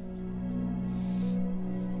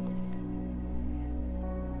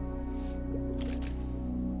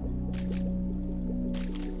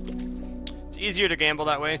 It's easier to gamble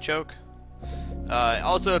that way, Choke.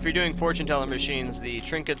 Also, if you're doing fortune teller machines, the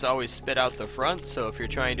trinkets always spit out the front, so if you're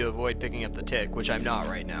trying to avoid picking up the tick, which I'm not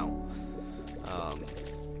right now,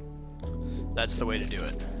 that's the way to do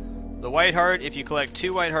it. The white heart, if you collect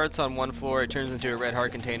 2 white hearts on one floor, it turns into a red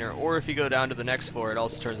heart container, or if you go down to the next floor, it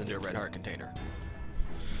also turns into a red heart container.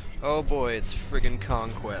 Oh boy, it's friggin'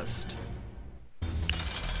 Conquest.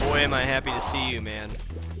 Boy, am I happy to see you, man.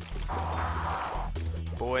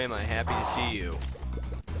 Boy, am I happy to see you.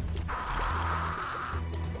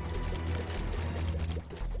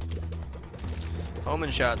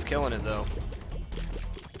 Omen shot's killing it, though.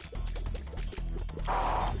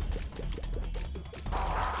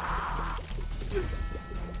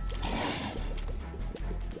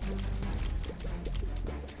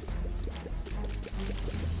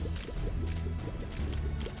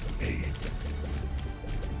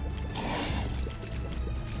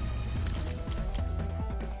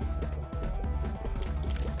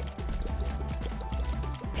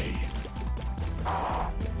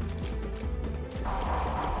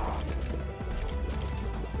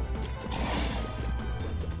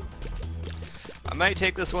 I might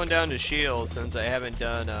take this one down to shield since I haven't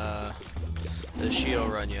done the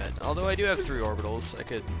shield run yet. Although I do have 3 orbitals, I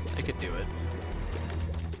could do it.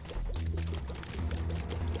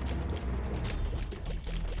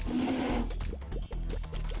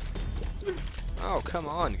 Oh, come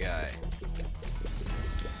on, guy.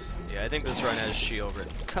 Yeah, I think this run has shield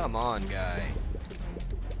written. Come on, guy.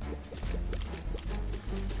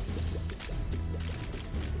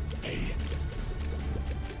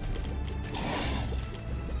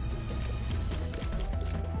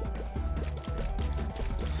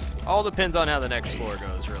 All depends on how the next floor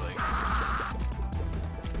goes, really.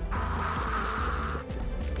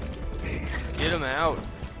 Get him out.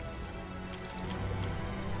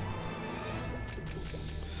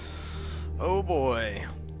 Oh boy.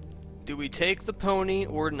 Do we take the pony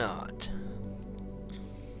or not?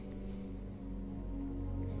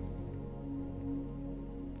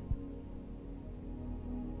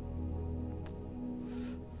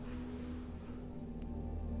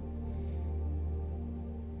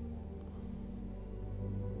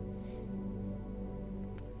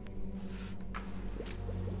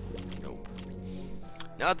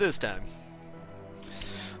 Not this time.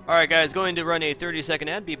 Alright guys, going to run a 30-second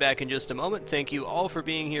ad, be back in just a moment. Thank you all for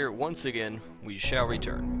being here once again. We shall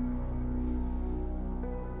return.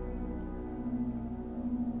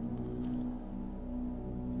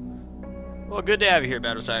 Well, good to have you here,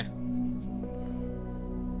 Battlesai.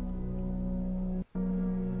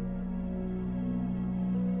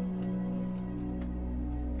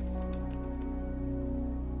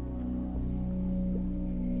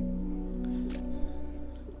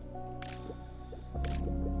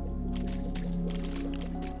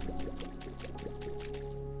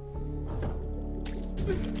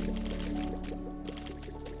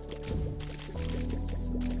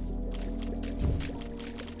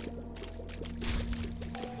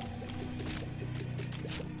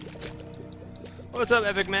 What's up,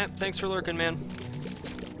 Epic Matt? Thanks for lurking, man.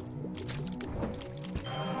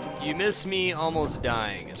 You missed me almost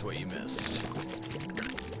dying, is what you missed.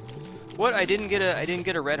 What? I didn't get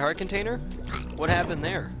a red heart container? What happened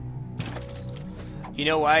there? You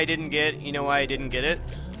know why I didn't get it?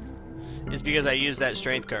 It's because I used that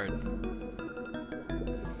strength card.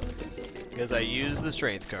 Because I used the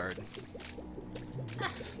strength card.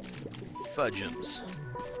 Fudgems.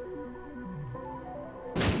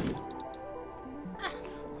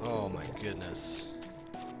 Oh my goodness.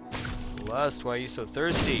 Lust, why are you so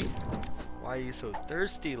thirsty? Why are you so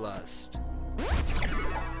thirsty, Lust?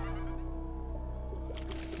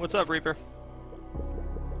 What's up, Reaper?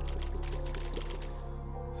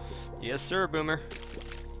 Yes, sir, Boomer.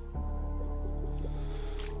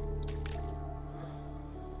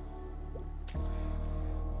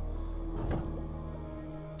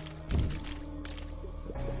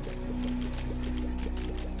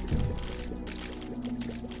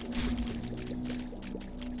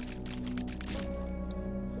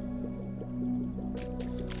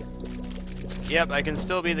 Yep, I can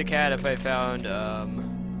still be the cat if I found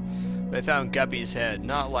Guppy's head.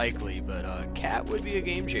 Not likely, but cat would be a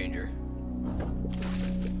game changer.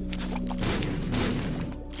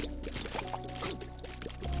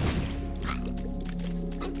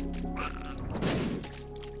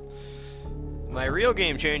 My real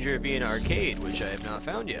game changer would be an arcade, which I have not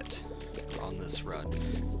found yet on this run.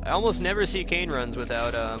 I almost never see Cain runs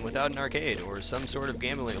without an arcade or some sort of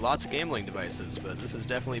gambling, lots of gambling devices, but this has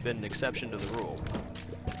definitely been an exception to the rule.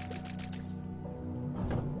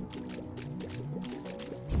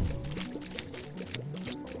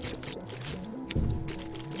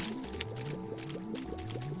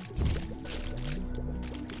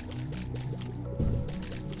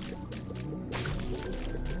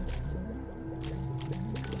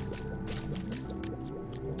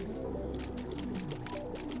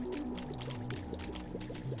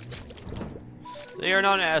 They are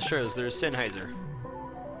not Astros, they're Sennheiser.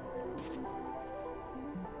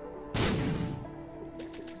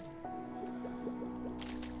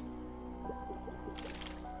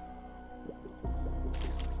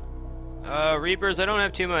 Reapers, I don't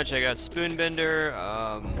have too much. I got Spoonbender,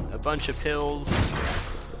 a bunch of pills.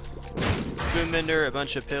 Spoonbender, a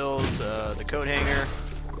bunch of pills, the coat hanger,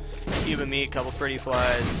 Cuban meat, couple pretty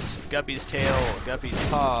flies, Guppy's tail, Guppy's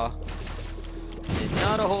paw, and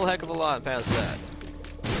not a whole heck of a lot past that.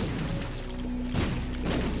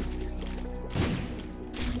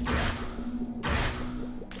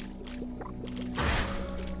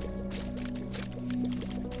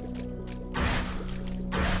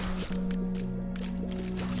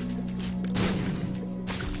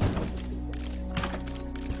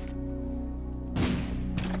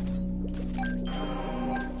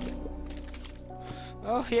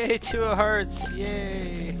 Oh yay, 2 of hearts,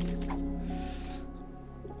 yay!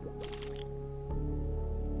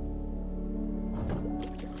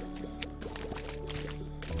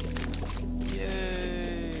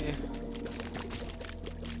 Yay!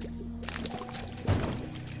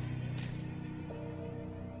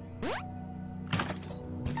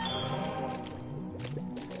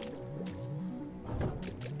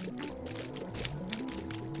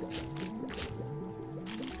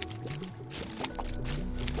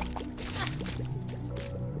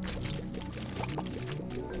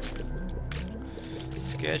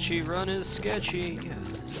 Sketchy run is sketchy.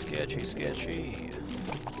 Sketchy, sketchy.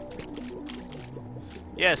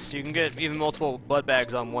 Yes, you can get even multiple blood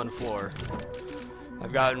bags on one floor.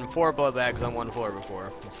 I've gotten 4 blood bags on one floor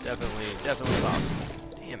before. It's definitely possible.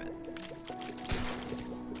 Damn it.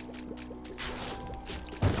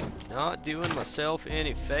 Not doing myself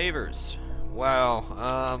any favors.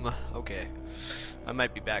 Wow, okay. I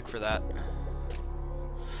might be back for that.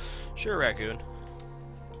 Sure, Raccoon.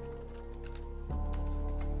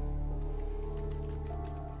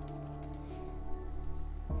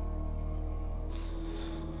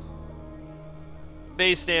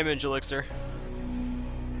 Base damage elixir.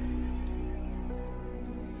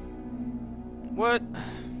 What?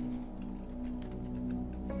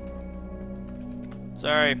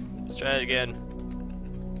 Sorry. Let's try it again.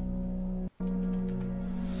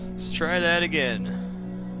 Let's try that again.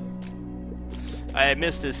 I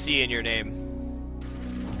missed a C in your name.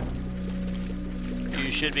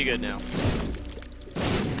 You should be good now.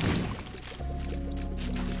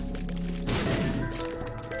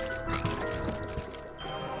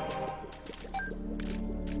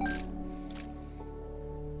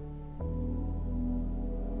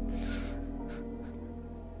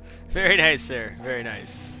 Very nice, sir. Very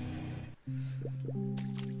nice.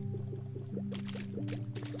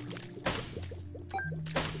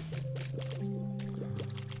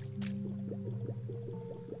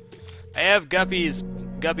 I have Guppy's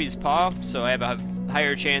paw, so I have a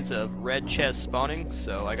higher chance of red chest spawning,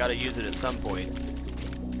 so I gotta use it at some point.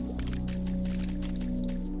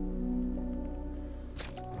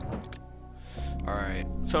 Alright,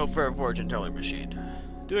 let's hope for a fortune telling machine.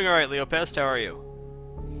 Doing alright, Leo Pest, how are you?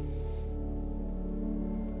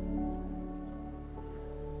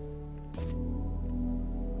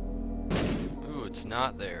 Ooh, it's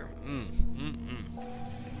not there.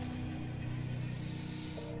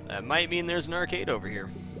 That might mean there's an arcade over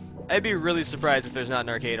here. I'd be really surprised if there's not an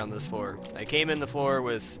arcade on this floor. I came in the floor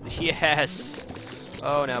with... Yes!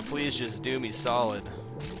 Oh, now please just do me solid.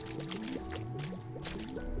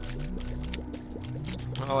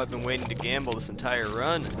 Oh, I've been waiting to gamble this entire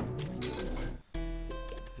run.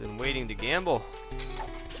 Been waiting to gamble.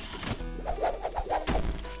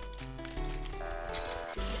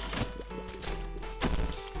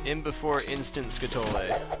 In before instant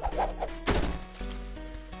Scatole.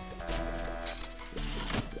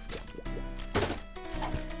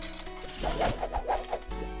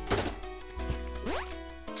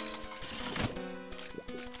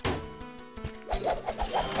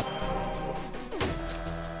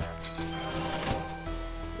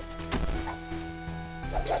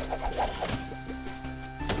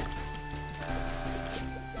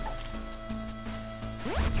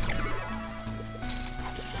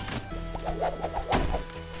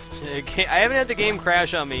 I haven't had the game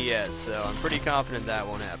crash on me yet, so I'm pretty confident that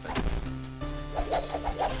won't happen.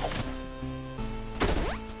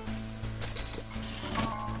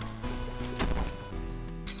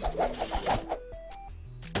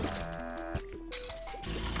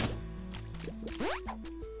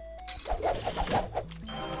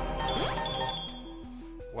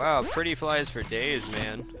 Wow, pretty flies for days,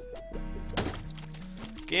 man.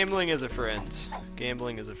 Gambling is a friend.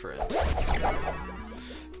 Gambling is a friend.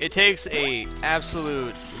 It takes a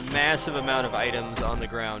absolute massive amount of items on the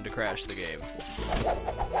ground to crash the game.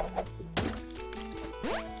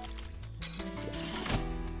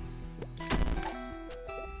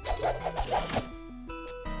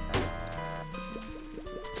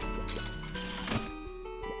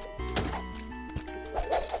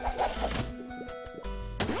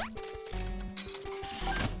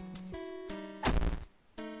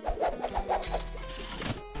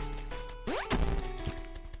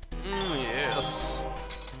 Yes.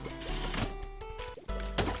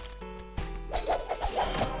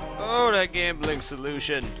 Oh, that gambling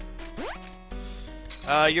solution.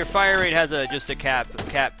 Your fire rate has just a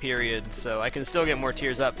cap period, so I can still get more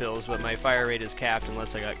tears up pills, but my fire rate is capped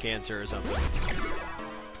unless I got cancer or something.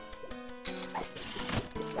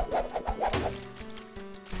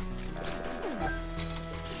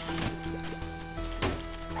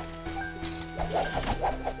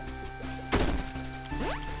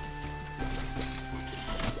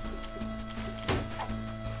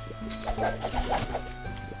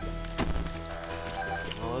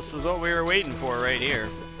 Well, this is what we were waiting for right here.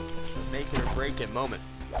 It's a make it or break it moment.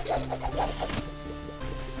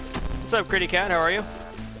 What's up, Critty Cat? How are you?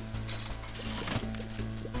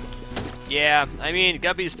 Yeah, I mean,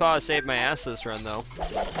 Guppy's Paw saved my ass this run, though.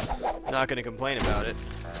 Not gonna complain about it.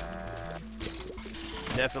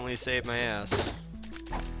 Definitely saved my ass.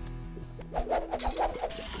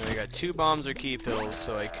 Now we got 2 bombs or key pills,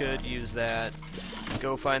 so I could use that.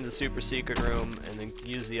 Go find the super secret room, and then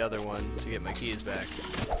use the other one to get my keys back.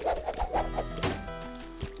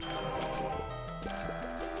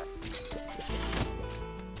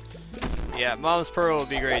 Yeah, Mom's Pearl would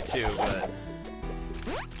be great too, but...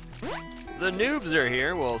 The noobs are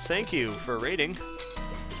here. Well, thank you for raiding.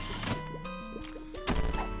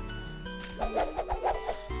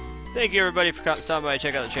 Thank you everybody for stopping by and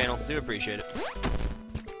check out the channel. Do appreciate it.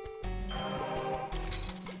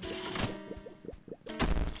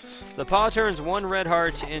 The paw turns 1 red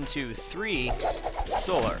heart into 3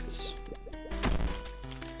 soul hearts.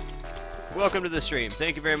 Welcome to the stream.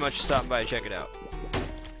 Thank you very much for stopping by and check it out.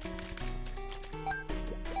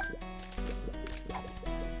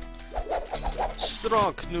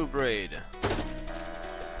 Strong noob raid.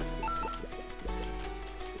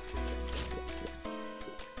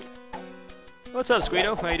 What's up,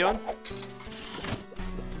 Squeedo? How you doing?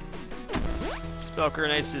 Spelker,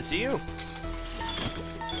 nice to see you.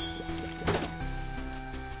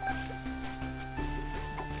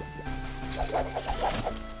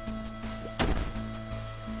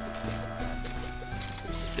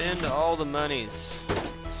 Spend all the monies.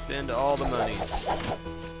 Spend all the monies.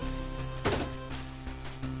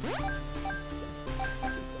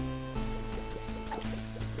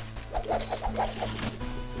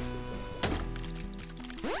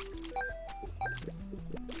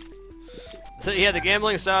 So yeah, the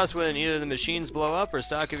gambling stops when either the machines blow up or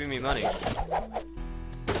stop giving me money.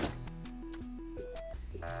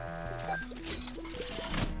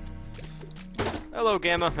 Hello,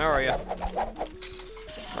 Gamma. How are you?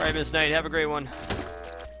 Alright, Miss Knight, have a great one.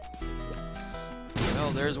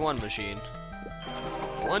 Well, there's one machine.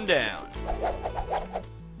 One down.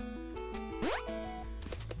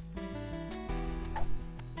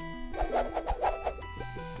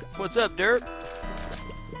 What's up, Dirt?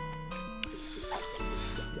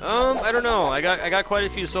 I don't know. I got quite a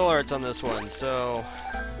few soul arts on this one, so...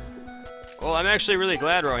 Well, I'm actually really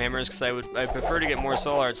glad, Rowhammers, because I prefer to get more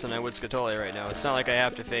soul arts than I would Scatole right now. It's not like I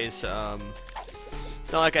have to face,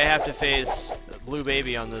 it's not like I have to face Blue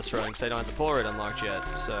Baby on this run, because I don't have the Polaroid unlocked yet,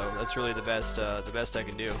 so that's really the best I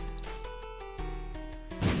can do.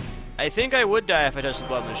 I think I would die if I touched the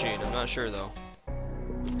blood machine. I'm not sure, though.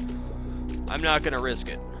 I'm not gonna risk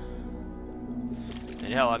it.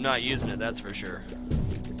 And hell, I'm not using it, that's for sure.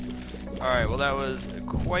 Alright, well that was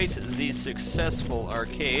quite the successful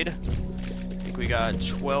arcade. I think we got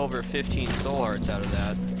 12 or 15 soul arts out of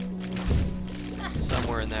that.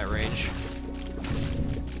 Somewhere in that range.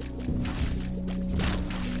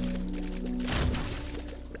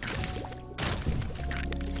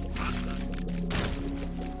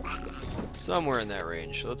 Somewhere in that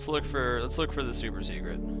range. Let's look for the super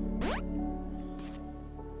secret.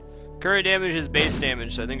 Current damage is base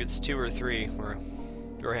damage, so I think it's 2 or 3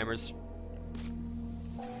 or hammers.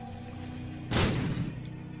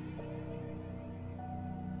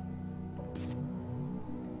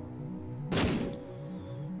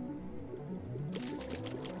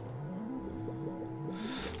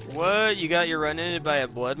 What? You got your run ended by a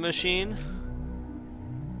blood machine?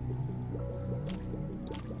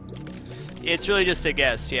 It's really just a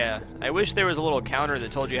guess, yeah. I wish there was a little counter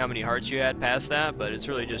that told you how many hearts you had past that, but it's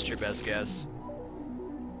really just your best guess.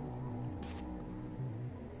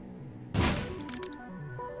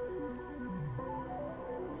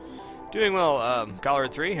 Doing well, Collar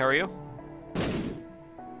 3, how are you?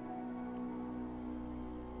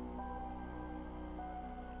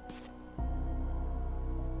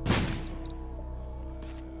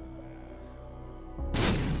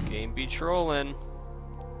 Game be trolling.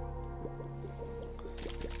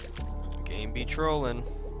 Game be trolling.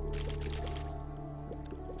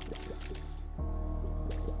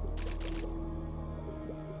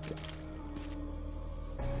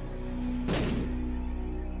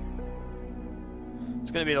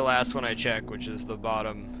 It's gonna be the last one I check, which is the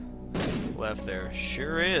bottom left there.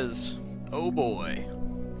 Sure is. Oh boy.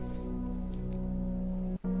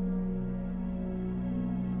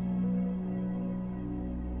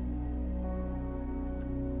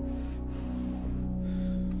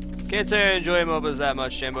 Can't say I enjoy MOBAs that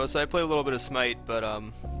much, Jambo, so I play a little bit of Smite, but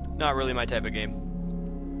not really my type of game.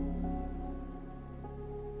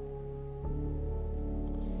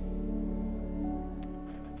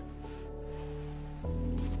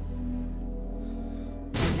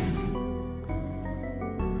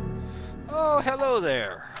 Oh, hello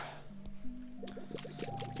there.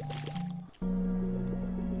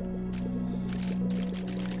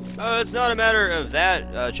 It's not a matter of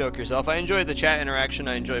that, choke yourself. I enjoy the chat interaction,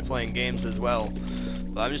 I enjoy playing games as well.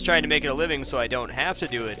 But I'm just trying to make it a living so I don't have to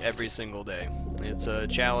do it every single day. It's a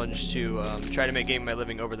challenge to try to make gaming my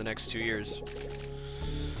living over the next 2 years.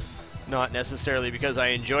 Not necessarily because I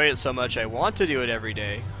enjoy it so much I want to do it every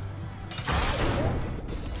day.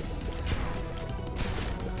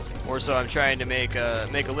 Or so I'm trying to make a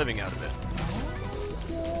living out of it.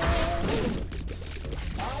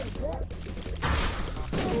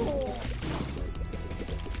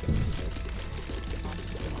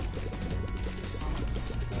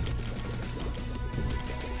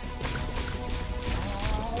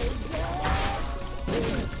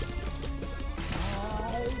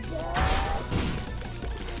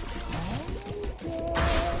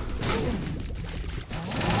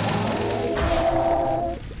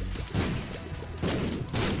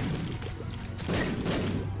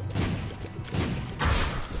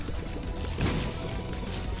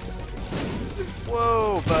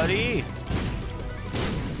 Whoa, buddy!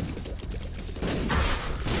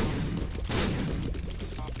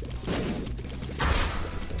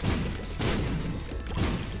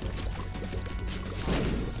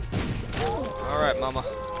 Alright, mama.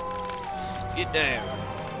 Get down.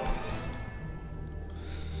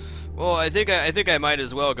 Well, I think I might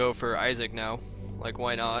as well go for Isaac now. Like,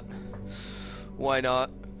 why not? Why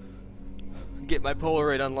not? Get my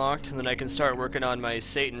Polaroid unlocked, and then I can start working on my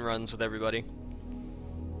Satan runs with everybody.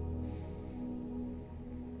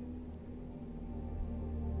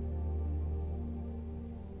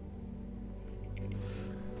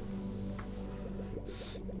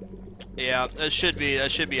 Yeah, that should be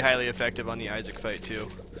highly effective on the Isaac fight too.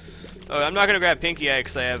 Oh, I'm not gonna grab Pinky Eye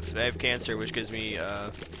because I have cancer, which gives me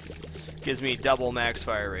double max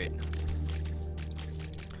fire rate.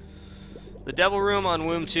 The Devil Room on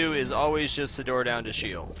Womb 2 is always just the door down to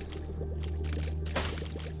Shield.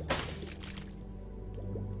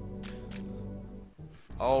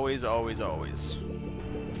 Always, always, always.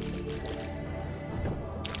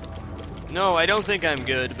 No, I don't think I'm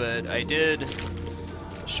good, but I did.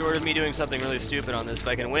 Short of me doing something really stupid on this, if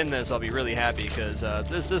I can win this, I'll be really happy, because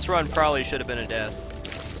this run probably should have been a death.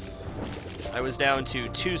 I was down to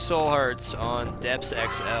 2 soul hearts on Depths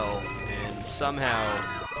XL, and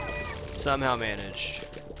somehow managed.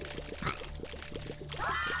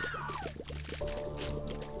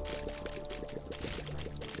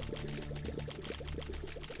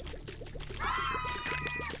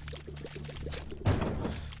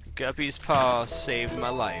 Guppy's paw saved my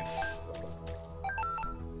life.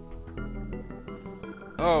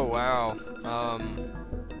 Oh, wow.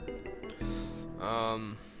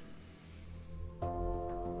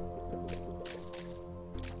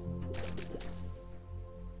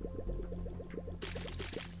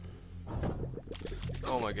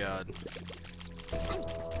 Oh my god.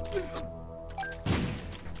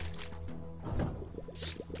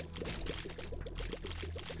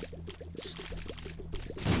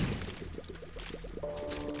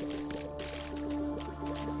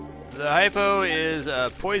 The hypo is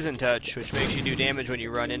Poison Touch, which makes you do damage when you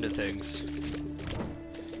run into things.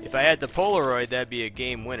 If I had the Polaroid, that'd be a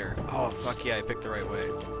game winner. Oh, fuck yeah, I picked the right way.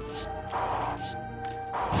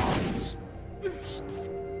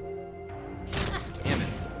 Damn it.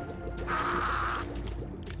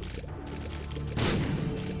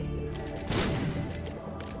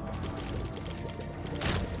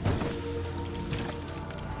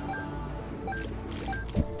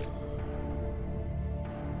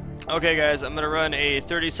 Okay guys, I'm going to run a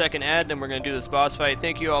 30-second ad, then we're going to do this boss fight.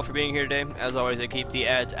 Thank you all for being here today. As always, I keep the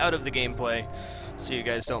ads out of the gameplay so you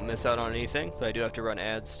guys don't miss out on anything, but I do have to run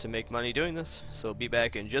ads to make money doing this, so I'll be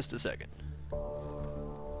back in just a second.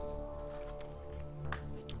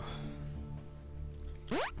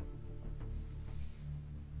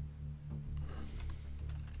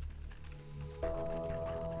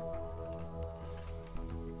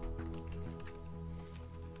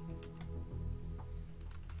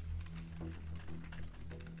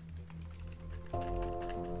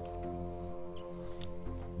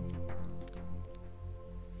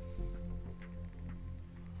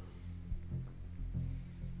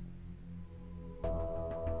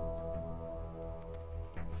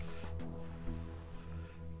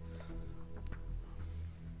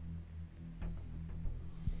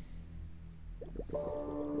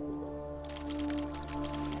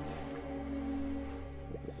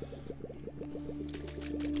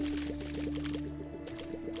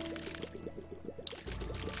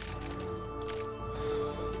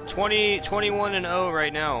 $20, 21-0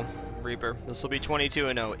 right now, Reaper. This will be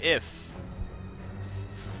 22-0 if.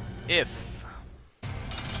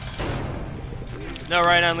 No,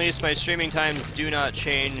 right on least my streaming times do not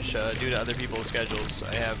change due to other people's schedules.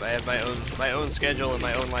 I have my own schedule and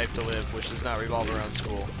my own life to live, which does not revolve around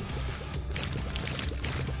school.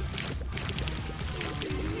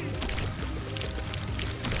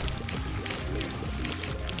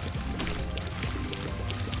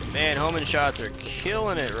 Man, homing shots are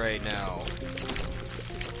killing it right now.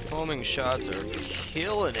 Homing shots are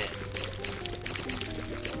killing it.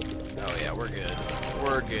 Oh yeah, we're good.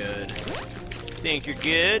 We're good. Think you're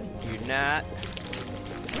good? You're not.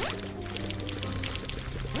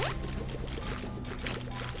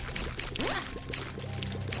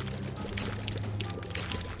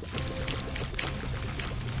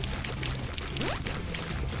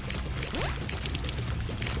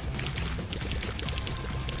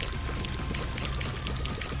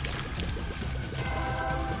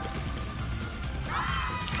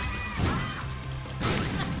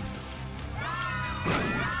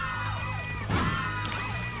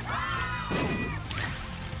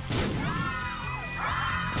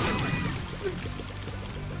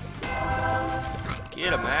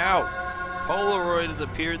 Get him out! Polaroid has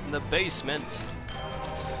appeared in the basement.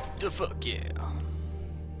 The fuck yeah.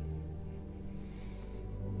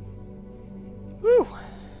 Whew.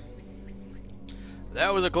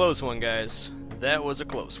 That was a close one, guys. That was a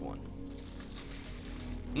close one.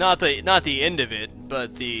 Not the end of it,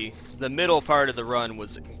 but the middle part of the run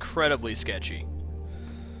was incredibly sketchy.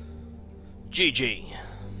 GG.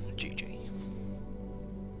 GG.